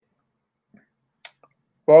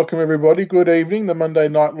Welcome, everybody. Good evening. The Monday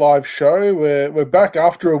Night Live show. We're back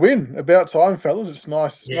after a win. About time, fellas. It's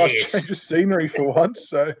nice change of scenery for once.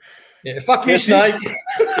 So, yeah, fuck you, Snake.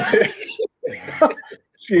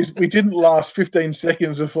 Jeez, we didn't last 15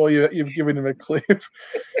 seconds before you've given him a clip.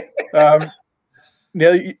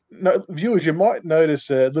 Now, viewers, you might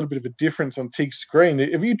notice a little bit of a difference on Tig's screen.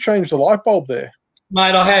 Have you changed the light bulb there?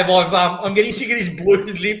 Mate, I have. I'm getting sick of these blue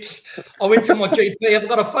lips. I went to my GP. I've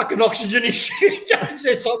got a fucking oxygen issue. Is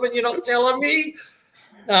there something you're not telling me?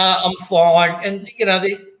 I'm fine. And,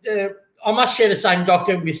 I must share the same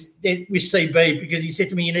doctor with CB because he said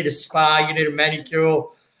to me, you need a spa, you need a manicure,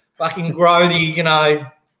 fucking grow the,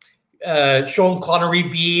 Sean Connery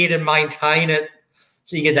beard and maintain it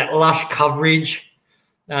so you get that lush coverage.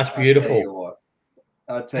 That's beautiful.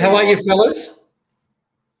 How are you, fellas?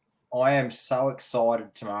 I am so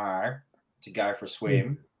excited tomorrow to go for a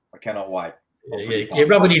swim. I cannot wait. Yeah,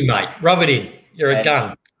 rub it in, mate. Rub it in. You're a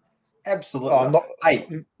gun. Absolutely.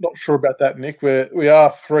 I'm not sure about that, Nick. We are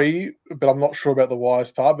 3, but I'm not sure about the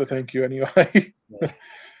wise part, but thank you anyway.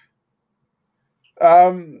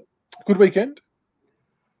 Good weekend?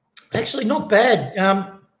 Actually, not bad.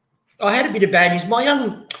 I had a bit of bad news. My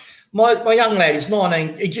young lad is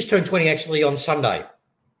 19. He just turned 20 actually on Sunday.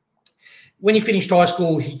 When he finished high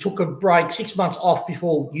school, he took a break, 6 months off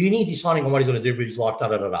before uni, deciding on what he's going to do with his life, Then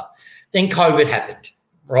COVID happened,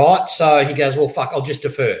 right? So he goes, well, fuck, I'll just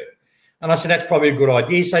defer. And I said, that's probably a good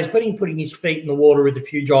idea. So he's putting his feet in the water with a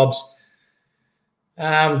few jobs.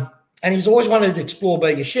 And he's always wanted to explore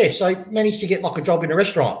being a chef. So he managed to get like a job in a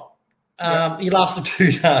restaurant. He lasted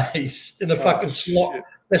 2 days. And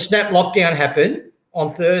the snap lockdown happened on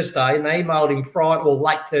Thursday, and they emailed him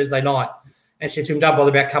late Thursday night and said to him, don't bother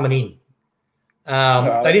about coming in.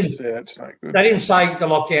 They didn't say the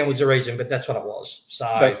lockdown was the reason, but that's what it was. So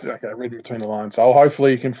that's okay. Read between the lines. So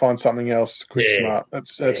hopefully you can find something else quick, smart.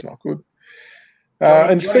 That's not good.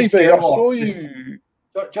 And CB, I saw you.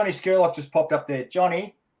 Johnny Skurlock just popped up there.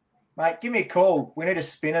 Johnny, mate, give me a call. We need a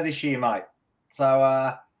spinner this year, mate. So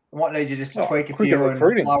I might need you just to tweak a few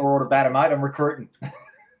and lower order batter, mate. I'm recruiting.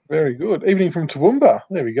 Very good. Evening from Toowoomba.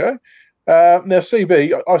 There we go. Now,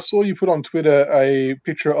 CB, I saw you put on Twitter a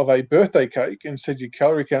picture of a birthday cake and said your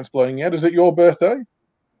calorie count's blowing out. Is it your birthday?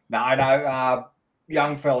 No.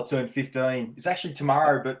 Young fella turned 15. It's actually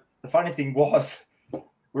tomorrow, but the funny thing was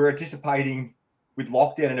we're anticipating with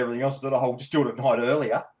lockdown and everything else that I'll just do it a night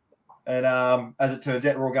earlier. And as it turns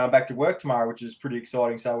out, we're all going back to work tomorrow, which is pretty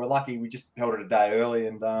exciting. So we're lucky we just held it a day early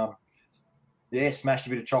and, smashed a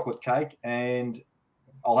bit of chocolate cake. And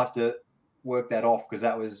I'll have to work that off because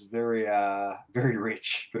that was very, very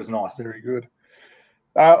rich, but it was nice. Very good.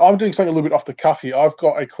 I'm doing something a little bit off the cuff here. I've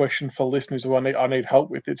got a question for listeners who I need help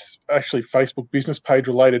with. It's actually Facebook business page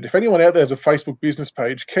related. If anyone out there has a Facebook business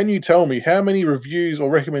page, can you tell me how many reviews or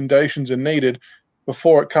recommendations are needed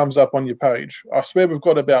before it comes up on your page? I swear we've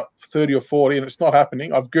got about 30 or 40 and it's not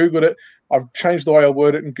happening. I've Googled it. I've changed the way I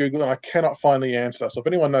word it in Google and I cannot find the answer. So if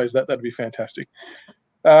anyone knows that, that'd be fantastic.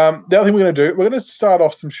 The other thing we're going to do, we're going to start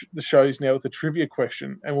off the shows now with a trivia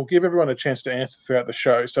question, and we'll give everyone a chance to answer throughout the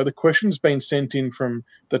show. So the question's been sent in from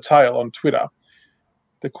the Tail on Twitter.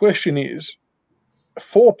 The question is,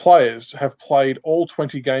 4 players have played all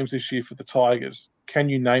 20 games this year for the Tigers. Can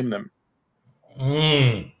you name them?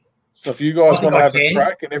 So if you guys want to have a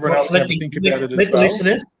crack and everyone else can think about it as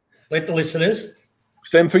well. Let the listeners.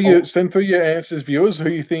 Send for your answers, viewers, who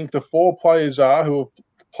you think the 4 players are who have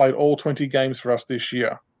played all 20 games for us this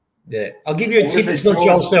year. Yeah, I'll give you a tip. It's not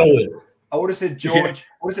Joel Selwood. I would have said George. Yeah.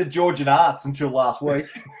 I would have said George and Arts until last week.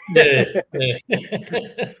 Yeah.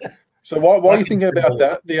 So while you're thinking about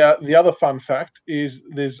that, the other fun fact is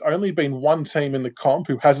there's only been one team in the comp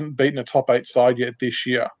who hasn't beaten a top 8 side yet this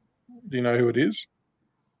year. Do you know who it is?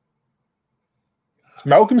 It's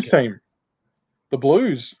Malcolm's team, the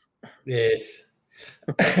Blues. Yes.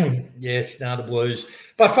 Yes, the Blues.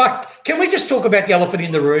 But fuck, can we just talk about the elephant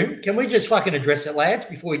in the room? Can we just fucking address it, lads,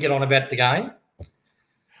 before we get on about the game?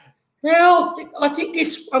 Well, I think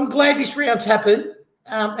I'm glad this round's happened.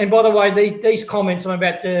 And by the way, these comments I'm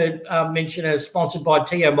about to mention are sponsored by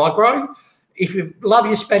Tio Micro. If you love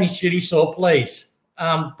your Spanish chili sauce, please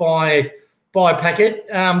buy a packet.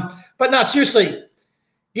 But no, seriously,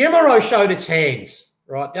 the MRO showed its hands,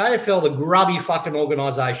 right? The AFL, the grubby fucking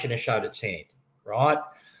organisation, has showed its hand. Right?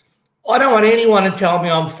 I don't want anyone to tell me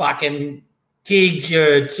I'm fucking Tiggs,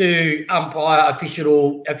 your 2 umpire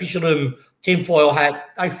officialdom tinfoil hat.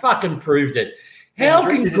 They fucking proved it. How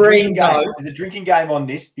can Green go? There's a drinking game on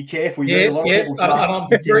this. Be careful. Yeah. I'm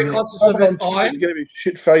very conscious of it. He's going to be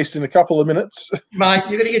shit-faced in a couple of minutes. Mate,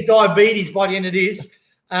 you're going to get diabetes by the end of this.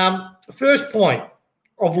 First point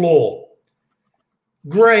of law.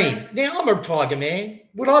 Green. Now, I'm a Tiger man.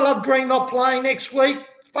 Would I love Green not playing next week?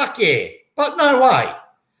 Fuck yeah. But no way.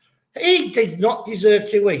 He does not deserve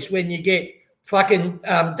 2 weeks when you get fucking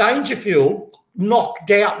Dangerfield knocked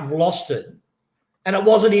out of Vlastuin, and it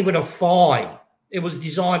wasn't even a fine. It was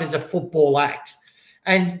designed as a football act.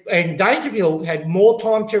 And Dangerfield had more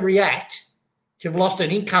time to react to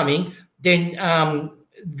Vlastuin incoming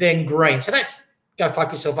than Green. So that's go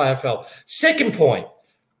fuck yourself, AFL. Second point,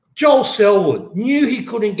 Joel Selwood knew he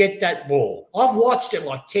couldn't get that ball. I've watched it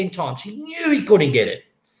like 10 times. He knew he couldn't get it.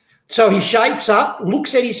 So he shapes up,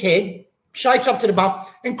 looks at his head, shapes up to the bump,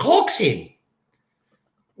 and clocks him.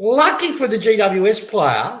 Lucky for the GWS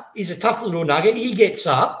player, he's a tough little nugget. He gets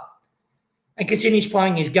up and continues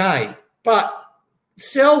playing his game. But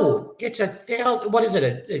Selwood gets a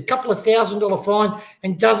couple of $1,000 fine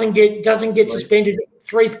and doesn't get suspended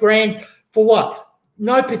 $3,000 for what?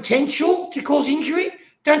 No potential to cause injury?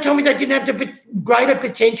 Don't tell me they didn't have the greater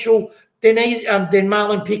potential than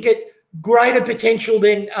Marlon Pickett, greater potential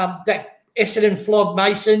than that Essendon flog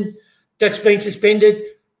Mason that's been suspended.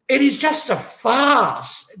 It is just a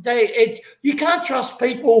farce. You can't trust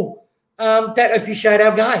people that officiate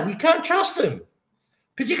our game. You can't trust them,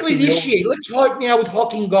 particularly this year. Let's hope now with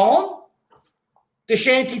Hocking gone, the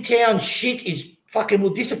Shantytown shit will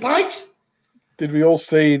dissipate. Did we all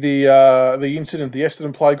see the incident the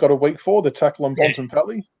Essendon play got a week for, the tackle on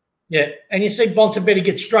Bontempelli? Yeah, and you see Bontempelli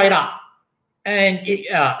get straight up, and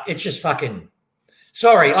it's just fucking.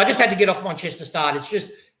 Sorry, I just had to get off my chest to start.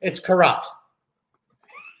 It's corrupt.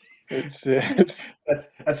 That's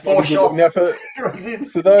 4 shots. Now, for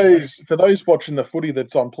those watching the footy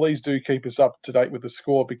that's on, please do keep us up to date with the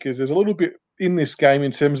score, because there's a little bit in this game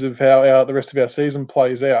in terms of how the rest of our season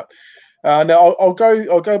plays out. Now I'll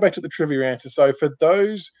go back to the trivia answer. So for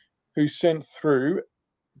those who sent through,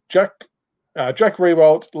 Jack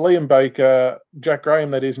Riewoldt, Liam Baker, Jack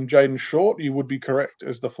Graham, that is, and Jaden Short, you would be correct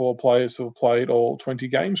as the 4 players who have played all 20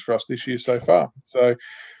 games for us this year so far. So.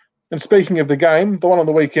 And speaking of the game, the one on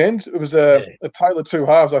the weekend, it was a tale of two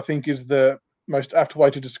halves, I think, is the most apt way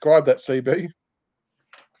to describe that, CB.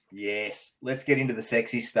 Yes, let's get into the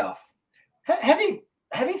sexy stuff. Having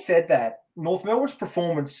said that, North Melbourne's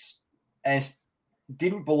performance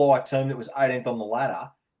didn't belie a team that was 18th on the ladder,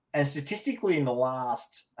 and statistically in the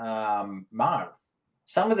last month,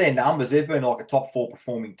 some of their numbers, they've been like a top 4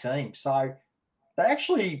 performing team. So they're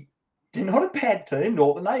not a bad team,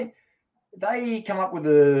 Northern. They come up with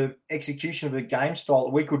an execution of a game style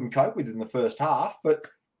that we couldn't cope with in the first half. But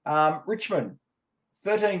Richmond,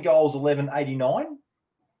 13 goals, 11-89,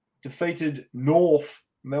 defeated North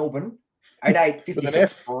Melbourne,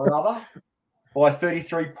 88-56 rather, by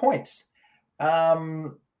 33 points.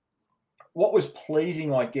 What was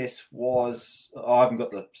pleasing, I guess, was I haven't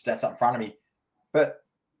got the stats up in front of me, but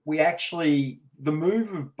the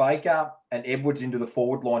move of Baker and Edwards into the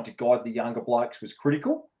forward line to guide the younger blokes was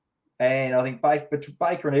critical. And I think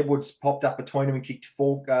Baker and Edwards popped up between them and kicked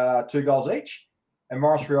 2 goals each. And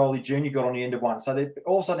Morris Rioli Jr. got on the end of one. So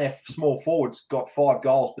all of a sudden, our small forwards got 5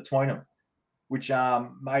 goals between them, which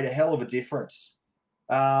made a hell of a difference.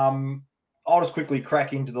 I'll just quickly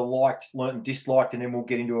crack into the liked, learnt and disliked, and then we'll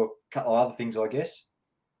get into a couple of other things, I guess.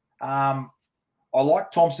 I like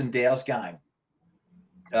Thompson Dow's game.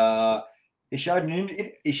 He showed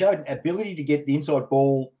an ability to get the inside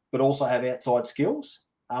ball, but also have outside skills.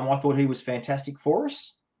 I thought he was fantastic for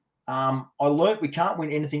us. I learnt we can't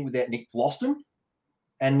win anything without Nick Vlastuin,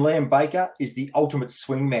 and Liam Baker is the ultimate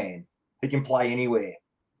swing man. He can play anywhere.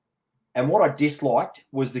 And what I disliked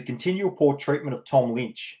was the continual poor treatment of Tom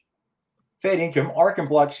Lynch. Fair income, I reckon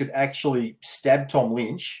blokes should actually stab Tom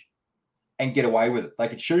Lynch and get away with it. They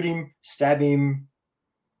could shoot him, stab him,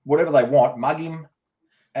 whatever they want, mug him,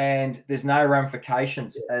 and there's no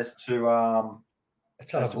ramifications as to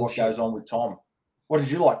what goes on with Tom. What did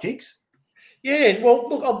you like, Tiggs? Yeah, well,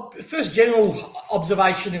 look, first general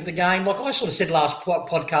observation of the game, like I sort of said last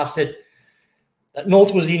podcast that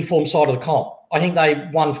North was the informed side of the comp. I think they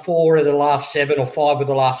won 4 of the last 7 or 5 of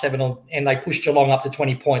the last 7, and they pushed Geelong up to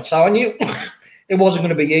 20 points. So I knew it wasn't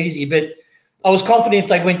going to be easy, but I was confident if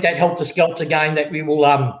they went that helter-skelter game that we will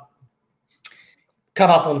come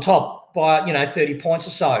up on top by, 30 points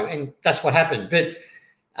or so, and that's what happened. But,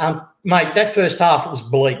 mate, that first half, it was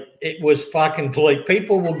bleak. It was fucking bleak.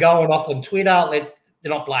 People were going off on Twitter. They're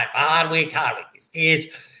not playing for Hardwick is.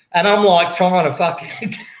 And I'm like trying to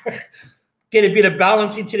fucking get a bit of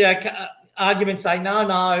balance into that argument, say,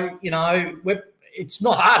 no, it's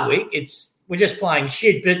not Hardwick. We're just playing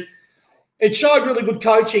shit. But it showed really good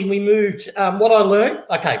coaching. We moved. What I learned,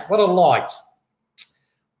 what I liked,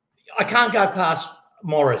 I can't go past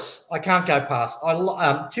Morris. I can't go past.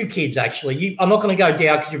 Two kids, actually. I'm not going to go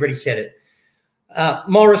down because you've already said it.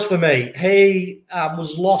 Morris, for me, he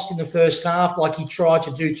was lost in the first half, like he tried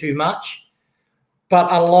to do too much. But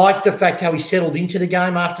I like the fact how he settled into the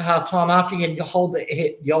game after halftime, after he had to hold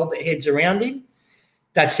the heads around him.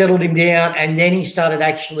 That settled him down, and then he started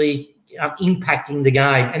actually impacting the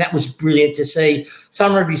game, and that was brilliant to see.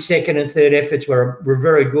 Some of his second and third efforts were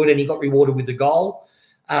very good, and he got rewarded with the goal.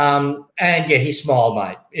 And yeah, he smiled,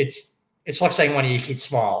 mate. It's like seeing one of your kids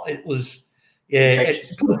smile. It was, yeah,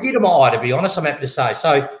 it put a tear to my eye, to be honest, I'm happy to say.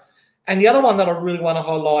 So, and the other one that I really want to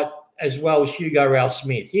highlight as well is Hugo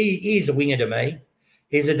Ralph-Smith. He's a winger to me.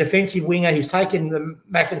 He's a defensive winger. He's taken the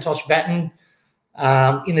Macintosh baton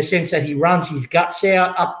in the sense that he runs his guts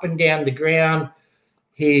out up and down the ground.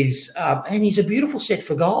 And he's a beautiful set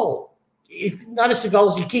for goal. If you notice the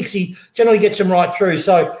goals he kicks, he generally gets them right through.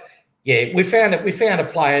 So, yeah, we found a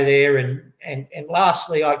player there. And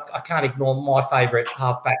lastly, I can't ignore my favourite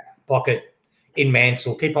halfback pocket in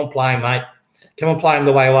Mansell. Keep on playing, mate. Come on, play him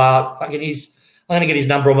the way you are. I'm going to get his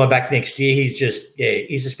number on my back next year.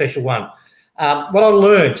 He's a special one. What I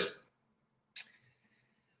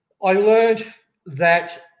learned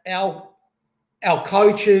that our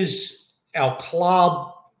coaches, our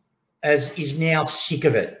club is now sick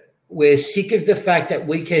of it. We're sick of the fact that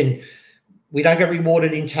we don't get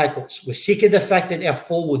rewarded in tackles. We're sick of the fact that our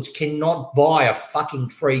forwards cannot buy a fucking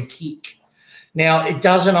free kick. Now, it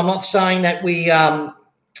doesn't. I'm not saying that we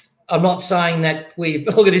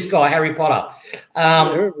look at this guy, Harry Potter.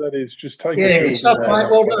 Whoever that is, just take yeah, a good stuff, mate.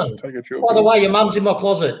 Well done. By the way, your mum's in my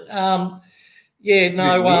closet. What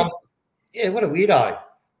a weirdo.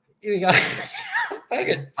 Here we go.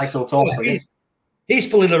 Takes all time for this. He's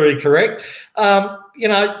politically correct.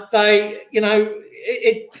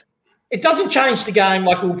 It doesn't change the game.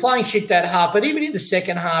 Like, we were playing shit that half, but even in the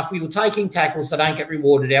second half, we were taking tackles that don't get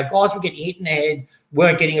rewarded. Our guys were getting hit in the head,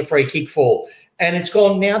 weren't getting a free kick for. And it's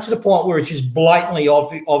gone now to the point where it's just blatantly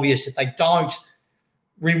obvious that they don't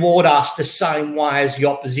reward us the same way as the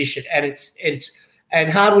opposition. And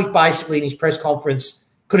Hardwick basically in his press conference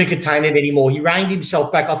couldn't contain it anymore. He reined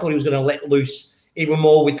himself back. I thought he was going to let loose even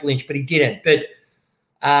more with Lynch, but he didn't. But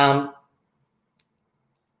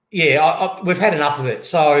we've had enough of it.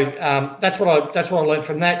 So that's what I learned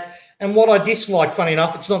from that. And what I dislike, funny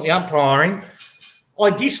enough, it's not the umpiring. I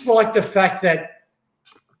dislike the fact that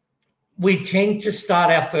we tend to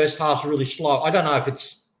start our first halves really slow. I don't know if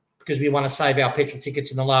it's because we want to save our petrol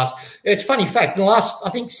tickets in the last. It's a funny fact. In the last,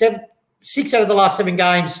 I think 6 out of the last 7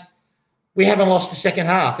 games, we haven't lost the second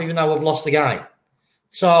half, even though we've lost the game.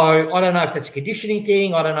 So I don't know if that's a conditioning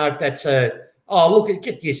thing. I don't know if that's look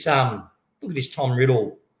at this Tom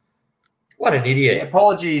Riddle. What an idiot! Yeah,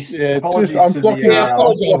 apologies. Yeah, apologies I'm to blocking, the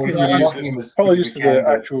apologies to the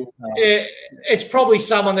actual. Yeah, it's probably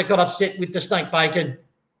someone that got upset with the snake bacon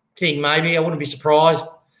thing. Maybe I wouldn't be surprised.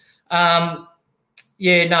 But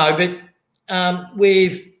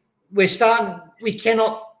we're starting. We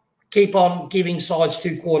cannot keep on giving sides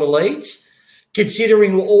 2-quarter leads.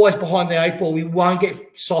 Considering we're always behind the 8 ball, we won't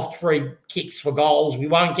get soft free kicks for goals. We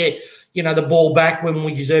won't get the ball back when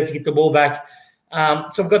we deserve to get the ball back.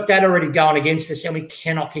 So we've got that already going against us, and we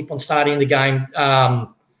cannot keep on starting the game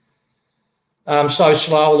so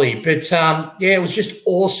slowly. But, it was just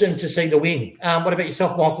awesome to see the win. What about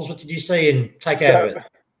yourself, Michaels? What did you see and take out of it?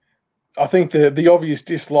 I think the obvious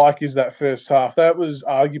dislike is that first half. That was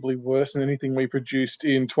arguably worse than anything we produced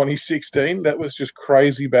in 2016. That was just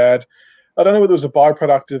crazy bad. I don't know whether it was a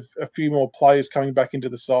byproduct of a few more players coming back into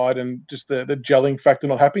the side and just the gelling factor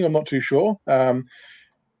not happening. I'm not too sure. But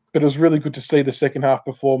it was really good to see the second half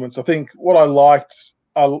performance. I think what I liked,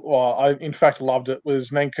 I in fact loved it,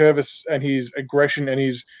 was Nankervis and his aggression and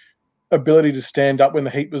his ability to stand up when the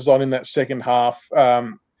heat was on in that second half.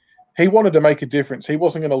 He wanted to make a difference. He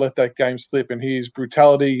wasn't going to let that game slip, and his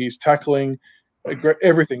brutality, his tackling,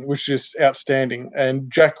 everything was just outstanding. And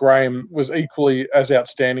Jack Graham was equally as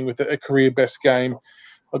outstanding with a career best game.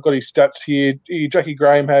 I've got his stats here. Jackie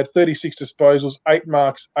Graham had 36 disposals, 8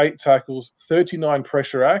 marks, 8 tackles, 39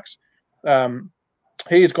 pressure acts.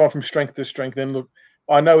 He has gone from strength to strength. And look,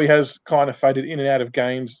 I know he has kind of faded in and out of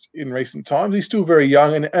games in recent times. He's still very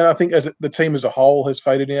young, and I think as the team as a whole has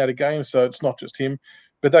faded in and out of games, so it's not just him.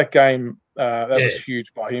 But that game, was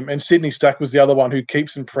huge by him. And Sydney Stack was the other one who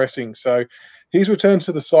keeps impressing. So he's returned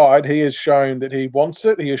to the side. He has shown that he wants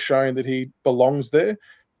it. He has shown that he belongs there.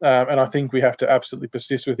 And I think we have to absolutely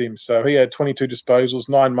persist with him. So he had 22 disposals,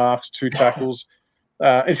 9 marks, 2 tackles.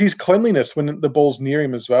 It's his cleanliness when the ball's near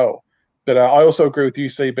him as well. But I also agree with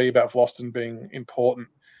UCB about Vlastuin being important.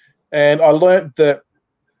 And I learned that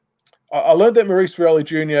Maurice Rioli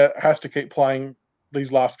Jr. has to keep playing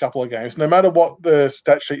these last couple of games. No matter what the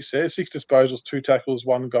stat sheet says, 6 disposals, 2 tackles,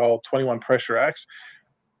 1 goal, 21 pressure acts.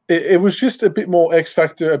 It was just a bit more X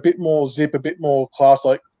factor, a bit more zip, a bit more class.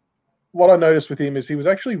 Like what I noticed with him is he was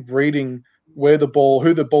actually reading who the ball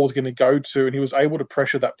was going to go to, and he was able to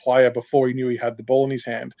pressure that player before he knew he had the ball in his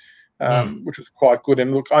hand, which was quite good.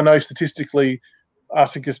 And look, I know statistically,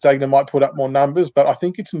 Arsene Castagna might put up more numbers, but I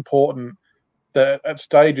think it's important that at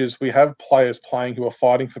stages we have players playing who are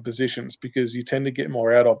fighting for positions because you tend to get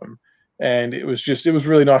more out of them. And it was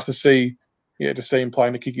really nice to see him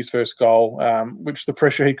playing to kick his first goal, which the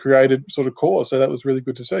pressure he created sort of caused. So that was really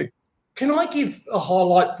good to see. Can I give a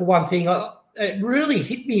highlight for one thing? It really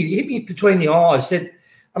hit me between the eyes. And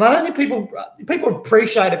I don't think people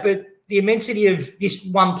appreciate it, but the immensity of this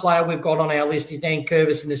one player we've got on our list is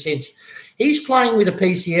Nankervis in the sense he's playing with a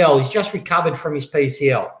PCL. He's just recovered from his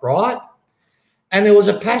PCL, right? And there was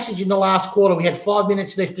a passage in the last quarter. We had 5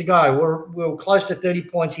 minutes left to go. We were close to 30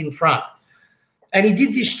 points in front. And he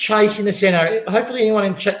did this chase in the centre. Hopefully anyone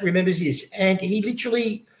in chat remembers this. And he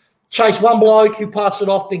literally chased one bloke who passed it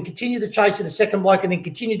off, then continued to chase to the second bloke, and then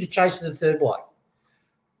continued to chase to the third bloke.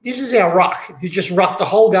 This is our ruck, who just rucked the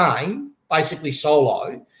whole game, basically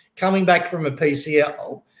solo, coming back from a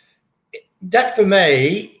PCL. That, for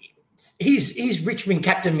me, he's Richmond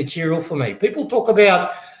captain material for me. People talk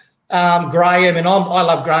about Graham, and I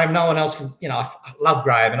love Graham. No one else can, I love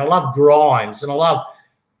Graham, and I love Grimes, and I love...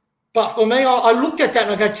 But for me, I looked at that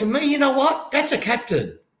and I go, to me, you know what? That's a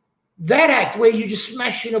captain. That act where you just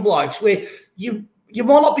smash into blokes, where you might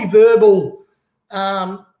not be verbal,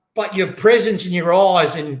 but your presence in your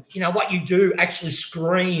eyes and, what you do actually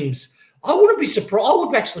screams. I wouldn't be surprised. I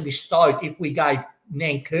would actually be stoked if we gave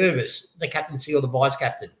Nankervis the captaincy or the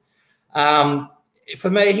vice-captain. For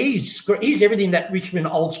me, he's everything that Richmond,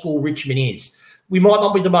 old school Richmond is. We might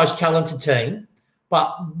not be the most talented team,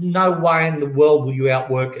 but no way in the world will you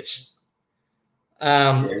outwork us.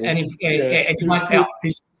 And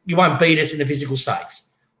you won't beat us in the physical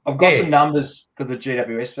stakes. I've got some numbers for the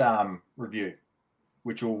GWS review,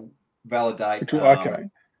 which will validate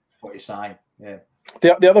what you're saying. Yeah.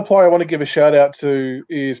 The other player I want to give a shout out to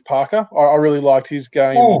is Parker. I really liked his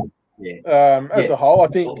game as a whole.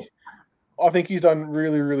 I think he's done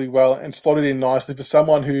really, really well and slotted in nicely for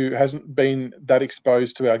someone who hasn't been that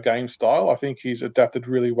exposed to our game style. I think he's adapted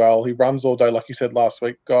really well. He runs all day, like you said last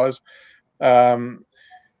week, guys.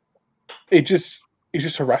 He just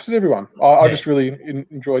harasses everyone. I just really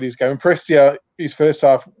enjoyed his game. And Prestia, his first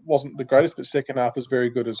half wasn't the greatest, but second half was very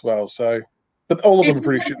good as well. So, but all of them were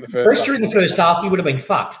pretty shit in the first half. Prestia in the first half, he would have been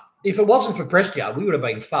fucked. If it wasn't for Prestia, we would have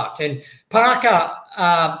been fucked. And Parker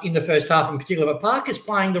in the first half in particular, but Parker's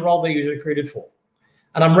playing the role that he was recruited for.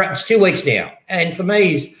 And it's 2 weeks now. And for me,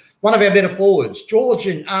 he's one of our better forwards. George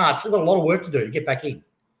and Art still got a lot of work to do to get back in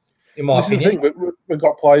my opinion. This is the thing. We've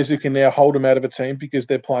got players who can now hold them out of a team because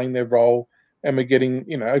they're playing their role and we're getting,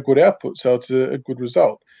 a good output. So it's a good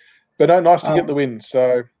result. But nice to get the win.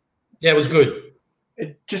 So yeah, it was good.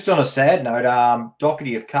 Just on a sad note,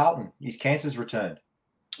 Doherty of Carlton, his cancer's returned.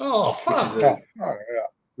 Oh, fuck.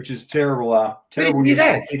 Which is terrible. Terrible news.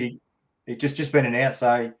 It just been announced,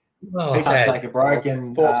 so he can't take a break.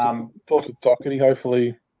 And thoughts with Doherty,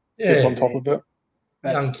 hopefully gets on top of it.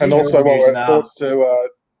 And also, thoughts to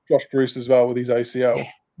Josh Bruce as well with his ACL.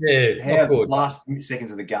 Yeah, the last seconds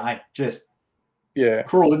of the game, just Yeah.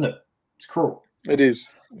 Cruel, isn't it? It's cruel. It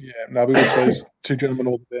is. Yeah. No, we wish those two gentlemen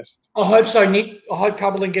all the best. I hope so, Nick. I hope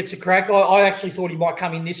Cumberland gets a crack. I actually thought he might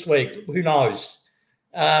come in this week. Who knows?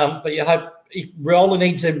 But you hope if Roller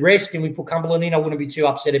needs a rest and we put Cumberland in, I wouldn't be too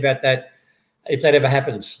upset about that if that ever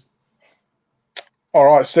happens. All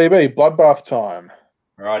right, CB, bloodbath time.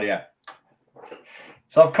 Right, yeah.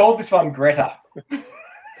 So I've called this one Greta.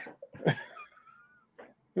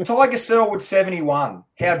 Tiger Selwood 71.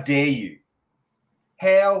 How dare you?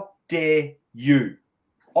 How dare you?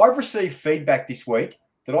 I've received feedback this week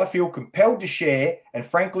that I feel compelled to share, and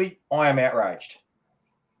frankly, I am outraged.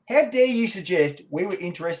 How dare you suggest we were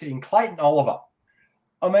interested in Clayton Oliver?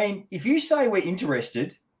 I mean, if you say we're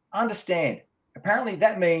interested, understand. Apparently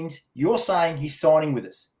that means you're saying he's signing with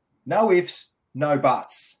us. No ifs, no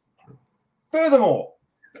buts. Furthermore,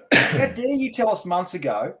 how dare you tell us months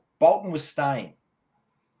ago Bolton was staying?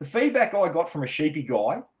 The feedback I got from a sheepy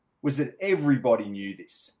guy was that everybody knew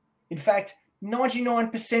this. In fact,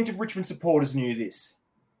 99% of Richmond supporters knew this.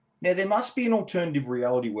 Now, there must be an alternative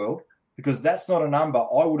reality world, because that's not a number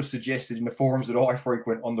I would have suggested in the forums that I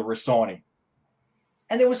frequent on the resigning.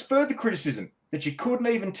 And there was further criticism that you couldn't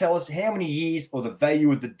even tell us how many years or the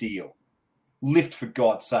value of the deal. Lift, for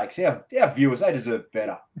God's sakes. Our viewers, they deserve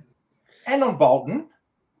better. And on Bolton,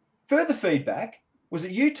 further feedback was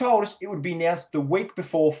that you told us it would be announced the week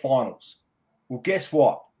before finals. Well, guess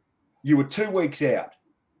what? You were 2 weeks out.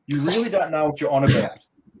 You really don't know what you're on about.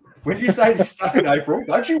 When you say this stuff in April,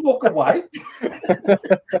 don't you walk away.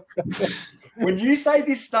 When you say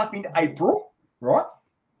this stuff in April, right,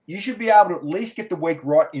 you should be able to at least get the week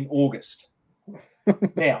right in August.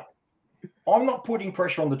 Now, I'm not putting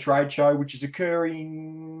pressure on the trade show, which is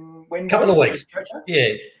occurring when? Couple of weeks.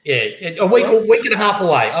 Yeah. A week and a half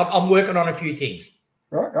away. I'm working on a few things.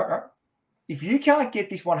 Right. If you can't get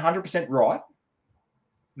this 100% right,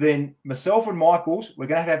 then myself and Michaels, we're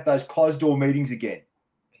going to have those closed-door meetings again.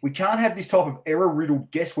 We can't have this type of error-riddled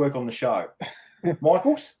guesswork on the show.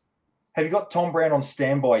 Michaels, have you got Tom Brown on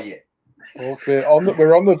standby yet? Well,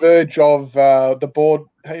 we're on the verge of the board,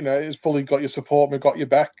 has fully got your support, we've got your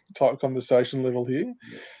back type conversation level here.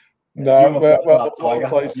 No, well played,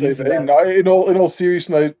 CB. No, in all serious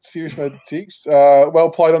note, Tiggs. Well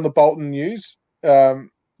played on the Bolton news.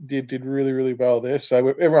 Did really, really well there. So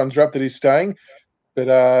everyone's wrapped that he's staying, but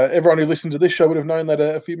everyone who listened to this show would have known that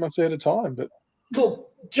a few months ahead of time. But look,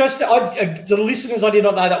 the listeners, I did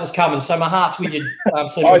not know that was coming. So my heart's with you.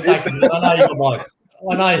 So I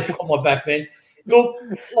know you got my back, man. Look,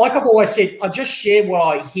 like I've always said, I just share what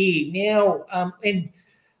I hear now, and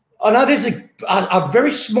I know there's a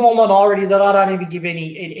very small minority that I don't even give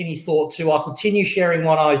any thought to. I continue sharing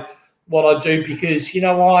what I do because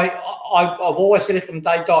I've always said it from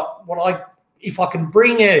day dot. If I can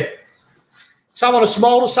bring a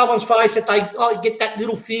smile to someone's face that I get that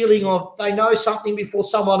little feeling of they know something before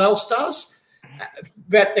someone else does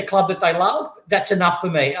about the club that they love, that's enough for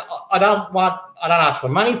me. I don't ask for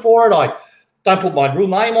money for it. I don't put my real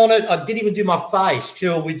name on it. I didn't even do my face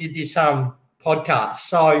till we did this podcast.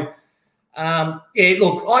 So,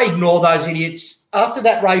 look, I ignore those idiots. After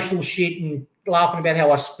that racial shit and laughing about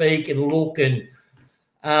how I speak and look, and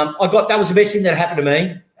that was the best thing that happened to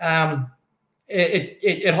me.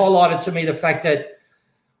 It highlighted to me the fact that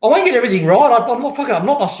I won't get everything right. I'm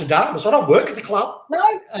not Nostradamus. I don't work at the club.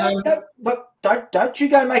 No, but don't you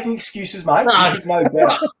go making excuses, mate. No. You should know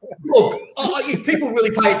better. Look, if people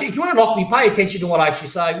really if you want to knock me, pay attention to what I actually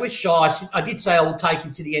say. With Shy, I did say I will take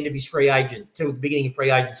him to the end of his free agent, to the beginning of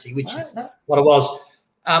free agency, which is what it was.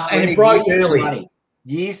 And it broke early.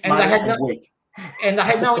 Years, money, a week. And they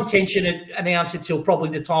had no intention to announce it till probably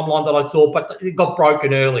the timeline that I thought, but it got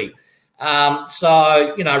broken early.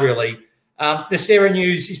 So, really, the Sarah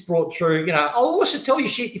news is brought through. I'll also tell you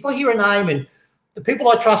shit. If I hear a name and the people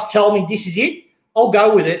I trust tell me this is it, I'll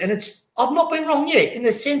go with it. And I've not been wrong yet in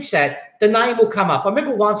the sense that the name will come up. I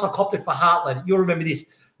remember once I copped it for Heartland. You'll remember this,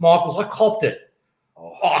 Michaels. I copped it.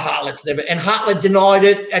 Heartland's never. And Heartland denied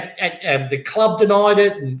it. At the club denied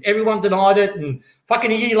it, and everyone denied it. And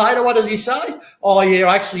fucking a year later, what does he say? Oh yeah,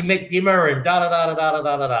 I actually met Dimmer and da da da da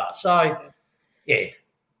da da da. So yeah.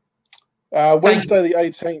 Wednesday the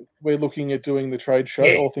 18th, we're looking at doing the trade show,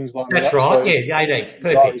 all things like that. That's right. So, the 18th.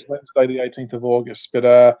 Perfect. Wednesday the 18th of August.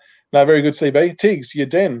 But no, very good, CB. Tiggs, your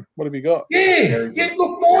den. What have you got? Yeah.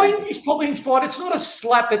 Look, mine is probably inspired. It's not a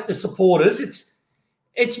slap at the supporters.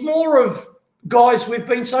 It's more of guys. We've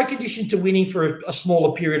been so conditioned to winning for a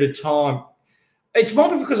smaller period of time. It's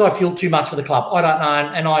probably because I feel too much for the club. I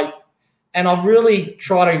don't know, and I really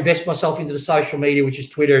try to invest myself into the social media, which is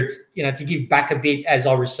Twitter. To give back a bit as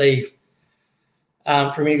I receive.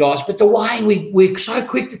 From you guys, but the way we're so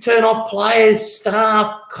quick to turn off players,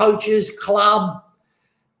 staff, coaches, club,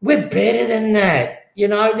 we're better than that.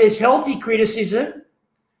 There's healthy criticism,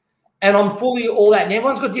 and I'm fully all that. And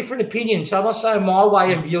everyone's got different opinions, so I'm not saying my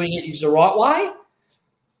way of viewing it is the right way.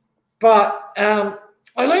 But I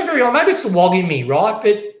learn very well. Maybe it's the wog in me, right?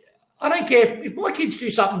 But I don't care if my kids do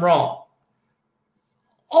something wrong.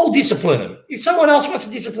 I'll discipline them. If someone else wants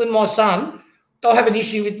to discipline my son, they'll have an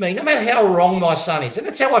issue with me, no matter how wrong my son is. And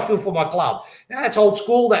that's how I feel for my club. Now, that's old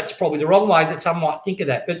school. That's probably the wrong way that some might think of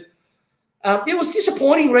that. But it was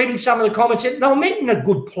disappointing reading some of the comments. They were meant in a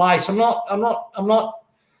good place. I'm not.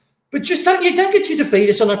 But just don't get too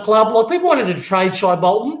defeatist on a club. Like, people wanted to trade Shy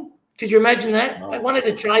Bolton. Could you imagine that? No. They wanted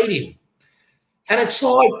to trade him. And it's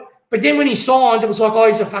like, but then when he signed, it was like, oh,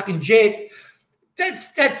 he's a fucking jet.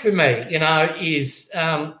 That for me, is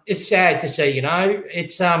it's sad to see,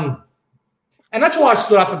 It's and that's why I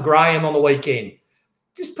stood up for Graham on the weekend.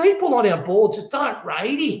 There's people on our boards that don't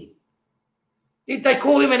rate him. They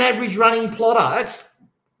call him an average running plotter. That's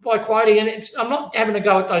by quoting, and I'm not having a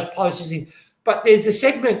go at those posters in, but there's a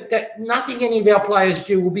segment that nothing any of our players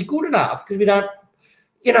do will be good enough because we don't,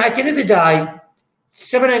 at the end of the day,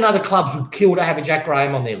 17 other clubs would kill to have a Jack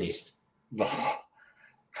Graham on their list.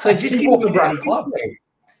 So just give him a break. Club.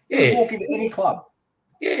 Yeah. Walk into any club.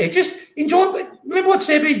 Yeah, just enjoy. Remember what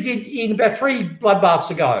Sebi did in about 3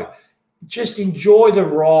 bloodbaths ago. Just enjoy the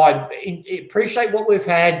ride. Appreciate what we've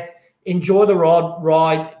had. Enjoy the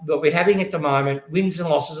ride that we're having at the moment, wins and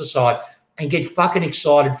losses aside, and get fucking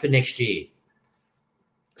excited for next year.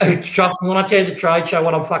 Trust me when I tell you the trade show,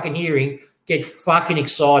 what I'm fucking hearing, get fucking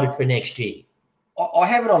excited for next year. I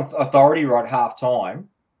have it on authority right half time.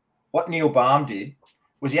 What Neil Baum did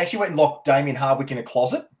was he actually went and locked Damien Hardwick in a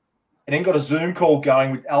closet and then got a Zoom call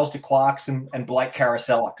going with Alistair Clarkson and Blake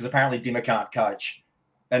Caracella because apparently Dimmer can't coach.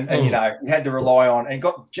 And you know, he had to rely on and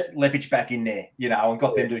got Lepic back in there, you know, and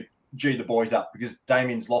got them to G the boys up because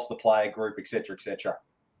Damien's lost the player group, etc., etc.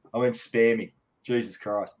 I went, spare me. Jesus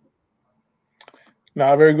Christ.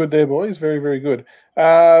 No, very good there, boys. Very, very good.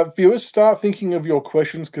 Viewers, start thinking of your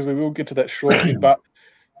questions because we will get to that shortly. But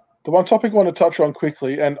the one topic I want to touch on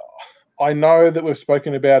quickly, and I know that we've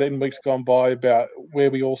spoken about it in weeks gone by about where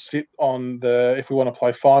we all sit on if we want to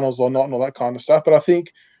play finals or not and all that kind of stuff. But I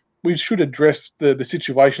think we should address the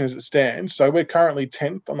situation as it stands. So we're currently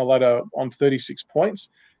 10th on the ladder on 36 points.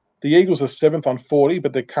 The Eagles are 7th on 40,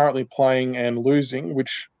 but they're currently playing and losing,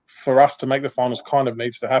 which for us to make the finals kind of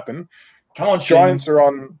needs to happen. Come on, Giants are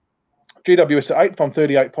on GWS are 8th on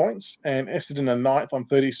 38 points and Essendon are 9th on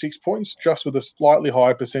 36 points, just with a slightly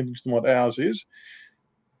higher percentage than what ours is.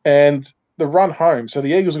 And the run home. So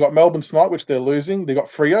the Eagles have got Melbourne tonight, which they're losing. They've got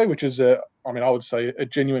Freo, which is I would say a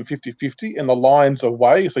genuine 50-50, and the Lions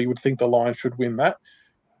away. So you would think the Lions should win that.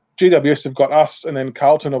 GWS have got us and then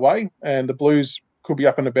Carlton away, and the Blues could be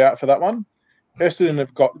up and about for that one. Essendon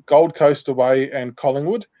have got Gold Coast away and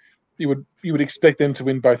Collingwood. You would expect them to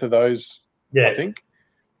win both of those, I think.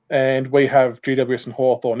 And we have GWS and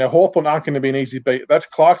Hawthorn. Now, Hawthorn aren't going to be an easy beat. That's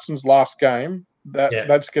Clarkson's last game.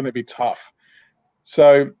 That's going to be tough.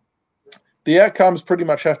 So the outcomes pretty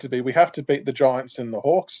much have to be we have to beat the Giants and the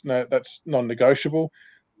Hawks. No, that's non-negotiable.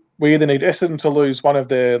 We either need Essendon to lose one of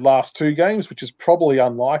their last 2 games, which is probably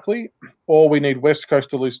unlikely, or we need West Coast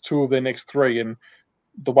to lose 2 of their next 3. And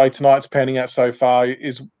the way tonight's panning out so far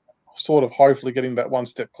is sort of hopefully getting that one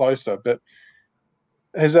step closer. But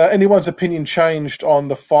has anyone's opinion changed on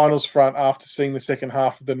the finals front after seeing the second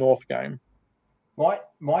half of the North game?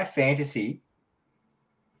 My fantasy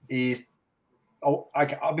is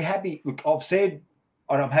I'll be happy. Look, I've said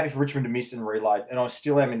I'm happy for Richmond to miss and reload, and I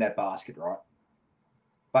still am in that basket, right?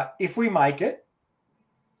 But if we make it,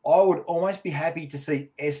 I would almost be happy to see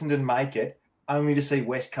Essendon make it, only to see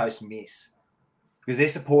West Coast miss, because their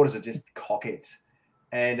supporters are just cockheads.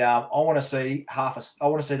 And I want to see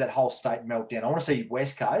that whole state melt down. I want to see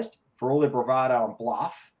West Coast, for all their bravado and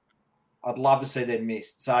bluff, I'd love to see them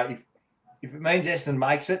miss. So if it means Essendon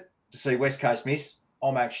makes it, to see West Coast miss,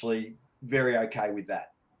 I'm actually very okay with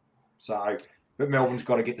that. So, but Melbourne's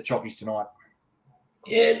got to get the chockies tonight.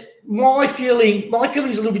 Yeah, my feeling's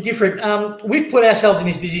a little bit different. We've put ourselves in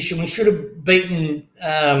this position. We should have beaten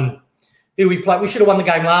who we played. We should have won the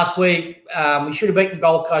game last week. We should have beaten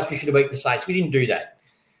Gold Coast. We should have beaten the Saints. We didn't do that.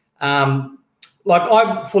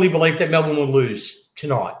 I fully believe that Melbourne will lose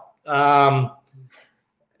tonight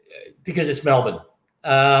because it's Melbourne.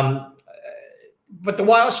 But the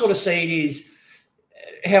way I sort of see it is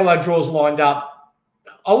how our draws lined up.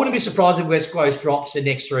 I wouldn't be surprised if West Coast drops the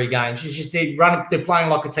next 3 games. It's just they're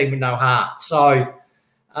playing like a team with no heart. So,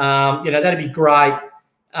 that'd be great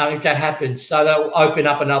if that happens. So that'll open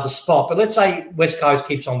up another spot. But let's say West Coast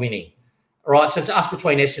keeps on winning. All right, so it's us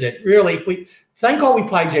between Essendon. Really, thank God we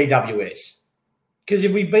play GWS. Because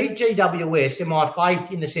if we beat GWS, then my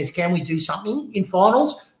faith in the sense, can we do something in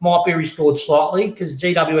finals, might be restored slightly because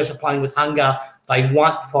GWS are playing with hunger. They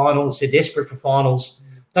want finals. They're desperate for finals.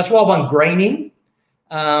 That's why I want Greening.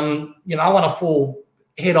 I want a full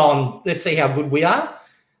head-on, let's see how good we are,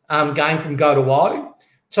 game from go to woe.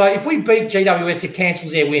 So if we beat GWS, it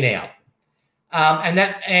cancels their win out.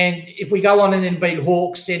 And if we go on and then beat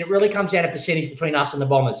Hawks, then it really comes down to percentage between us and the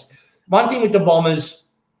Bombers. One thing with the Bombers,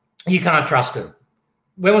 you can't trust them.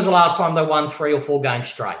 When was the last time they won 3 or 4 games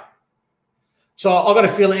straight? So I've got a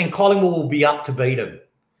feeling, and Collingwood will be up to beat them.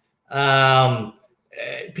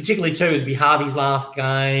 Particularly, too, it'd be Harvey's last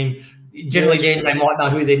game. Generally, then they might know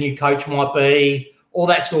who their new coach might be. All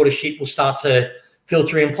that sort of shit will start to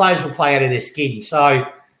filter in. Players will play out of their skin. So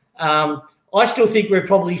I still think we're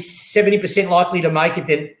probably 70% likely to make it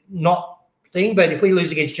than not thing. But if we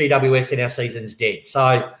lose against GWS, then our season's dead.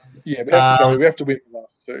 So yeah, we have to win the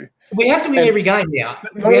last 2. We have to win every game now.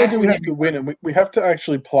 Not only do we have to win, and we have to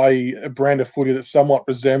actually play a brand of footy that somewhat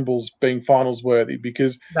resembles being finals worthy,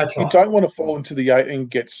 because you don't want to fall into the 8 and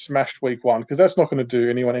get smashed week 1, because that's not going to do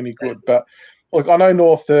anyone any good. But Look, I know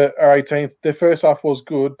North are 18th. Their first half was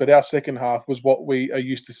good, but our second half was what we are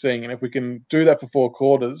used to seeing. And if we can do that for 4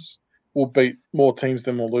 quarters, we'll beat more teams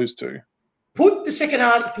than we'll lose to. Put the second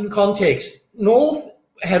half in context. North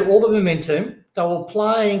had all the momentum. They were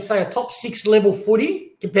playing, say, a top 6 level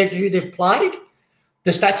footy compared to who they've played.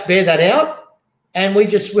 The stats bear that out. And we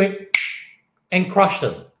just went and crushed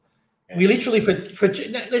them. We literally,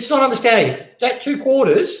 let's not understand, that 2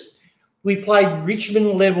 quarters, we played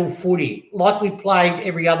Richmond level footy like we played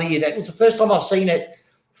every other year. That was the first time I've seen it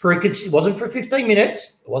it wasn't for 15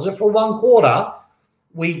 minutes. It wasn't for 1 quarter.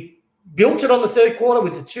 We built it on the third quarter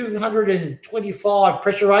with the 225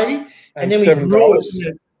 pressure rating. And then we grew it.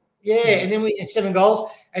 And then we had 7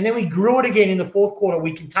 goals. And then we grew it again in the fourth quarter.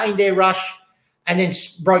 We contained their rush and then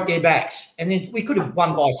broke their backs. And then we could have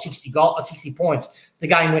won by 60 points. The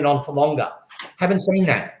game went on for longer. Haven't seen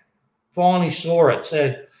that. Finally saw it.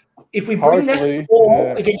 So if we bring that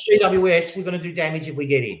ball against GWS, we're going to do damage if we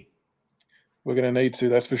get in. We're going to need to,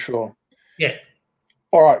 that's for sure. Yeah.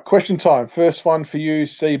 All right, question time. First one for you,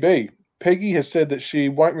 CB. Peggy has said that she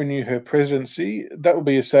won't renew her presidency. That will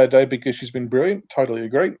be a sad day because she's been brilliant. Totally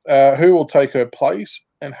agree. Who will take her place,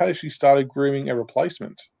 and has she started grooming a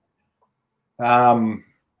replacement?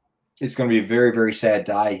 It's going to be a very, very sad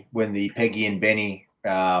day when the Peggy and Benny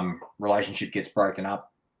relationship gets broken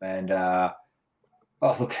up. And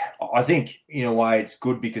look, I think in a way it's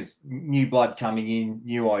good because new blood coming in,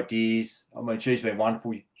 new ideas. I mean, she's been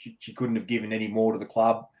wonderful. She couldn't have given any more to the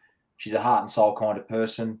club. She's a heart and soul kind of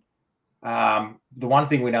person. The one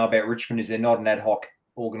thing we know about Richmond is they're not an ad hoc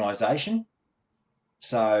organisation.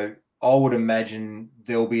 So I would imagine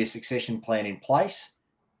there'll be a succession plan in place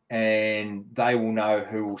and they will know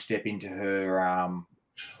who will step into her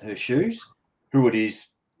shoes. Who it is,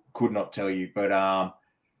 could not tell you. But,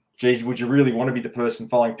 geez, would you really want to be the person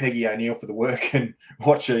following Peggy O'Neill for the work and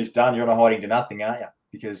what she's done? You're not hiding to nothing, are you?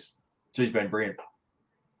 Because she's been brilliant.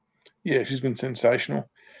 Yeah, she's been sensational.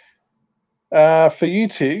 For you,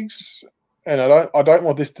 Tiggs, and I don't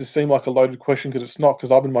want this to seem like a loaded question because it's not,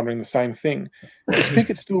 because I've been wondering the same thing. Is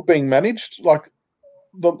Pickett still being managed? Like,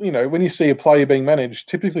 when you see a player being managed,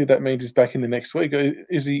 typically that means he's back in the next week.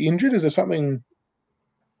 Is he injured? Is there something?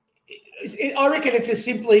 I reckon it's as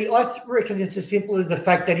simple as the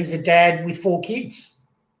fact that he's a dad with 4 kids,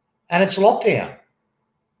 and it's lockdown.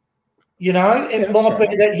 It might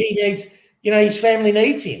be that he needs, his family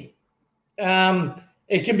needs him.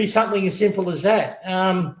 It can be something as simple as that.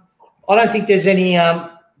 I don't think there's any. I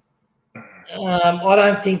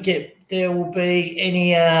don't think there will be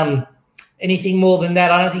any anything more than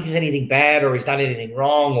that. I don't think there's anything bad or he's done anything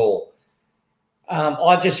wrong. Or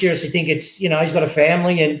I just seriously think it's he's got a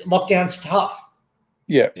family and lockdown's tough.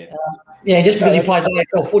 Yeah. Just because he plays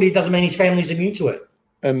AFL footy doesn't mean his family's immune to it.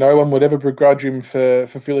 And no one would ever begrudge him for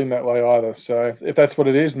feeling that way either. So if that's what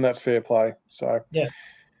it is, then that's fair play. So yeah.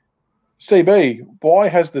 CB, why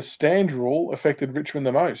has the stand rule affected Richmond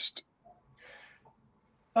the most?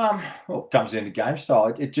 Well, it comes down to game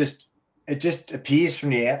style. It just appears from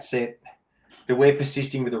the outset that we're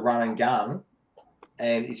persisting with a run and gun,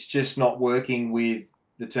 and it's just not working with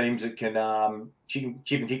the teams that can chip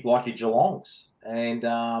and kick like your Geelongs. And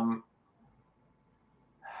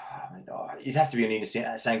you'd have to be an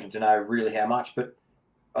inner sanctum to know really how much, but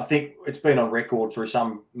I think it's been on record through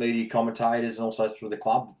some media commentators and also through the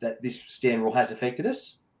club that this stand rule has affected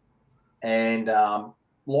us. And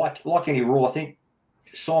like any rule, I think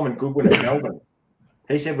Simon Goodwin at Melbourne,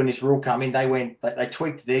 he said when this rule came in, they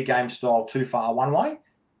tweaked their game style too far one way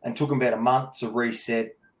and took them about a month to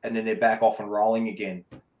reset, and then they're back off and rolling again.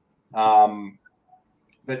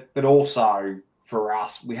 But also for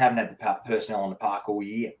us, we haven't had the personnel on the park all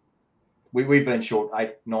year. We've been short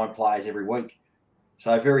 8-9 players every week.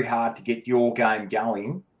 So very hard to get your game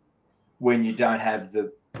going when you don't have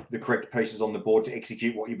the correct pieces on the board to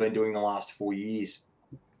execute what you've been doing the last 4 years.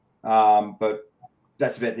 But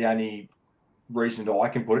that's about the only reason that I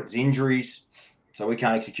can put it is injuries. So we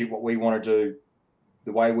can't execute what we want to do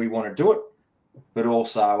the way we want to do it. But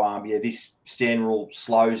also, this stand rule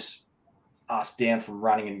slows us down from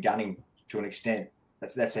running and gunning to an extent.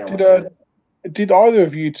 That's how I see it. Did either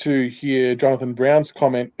of you two hear Jonathan Brown's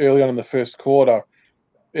comment early on in the first quarter?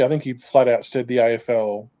 Yeah, I think he flat out said the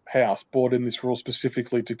AFL House brought in this rule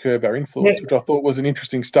specifically to curb our influence, which I thought was an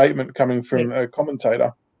interesting statement coming from a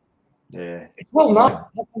commentator. Yeah. Well, no,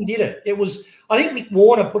 he did it. It was, I think Mick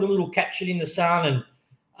Warner put a little caption in the Sun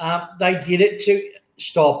and they did it to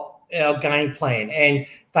stop our game plan. And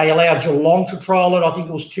they allowed Geelong to trial it. I think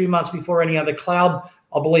it was 2 months before any other club.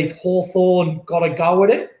 I believe Hawthorn got a go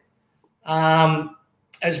at it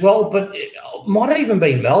as well, but it might have even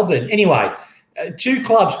been Melbourne. Anyway, 2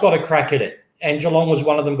 clubs got a crack at it. and Geelong was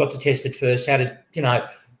one of them, got to test it first, how to,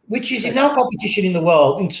 which is in no competition in the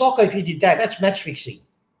world. In soccer, if you did that, that's match fixing.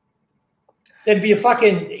 There'd be a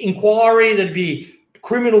fucking inquiry, there'd be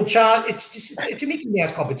criminal charge. It's a Mickey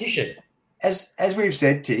Mouse competition. As we've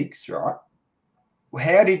said, Tiggs, right?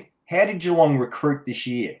 How did Geelong recruit this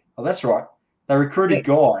year? Oh, that's right. They recruited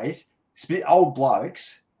guys, old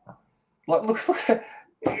blokes. Like, look,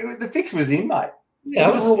 the fix was in, mate. Yeah,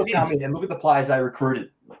 look at all the come in and look at the players they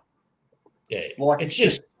recruited. Yeah, like it's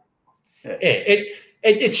just it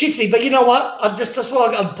shits me. But you know what? That's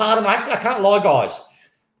why I'm part of. I can't lie, guys.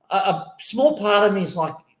 A small part of me is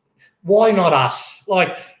like, why not us?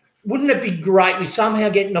 Like, wouldn't it be great we somehow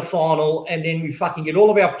get in the final and then we fucking get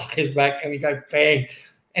all of our players back and we go bang?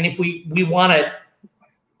 And if we won it,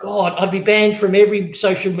 God, I'd be banned from every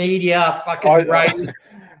social media fucking raid.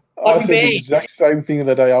 I said the exact same thing the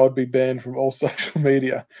other day. I would be banned from all social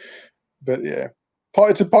media. But yeah,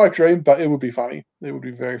 it's a pipe dream, but it would be funny. It would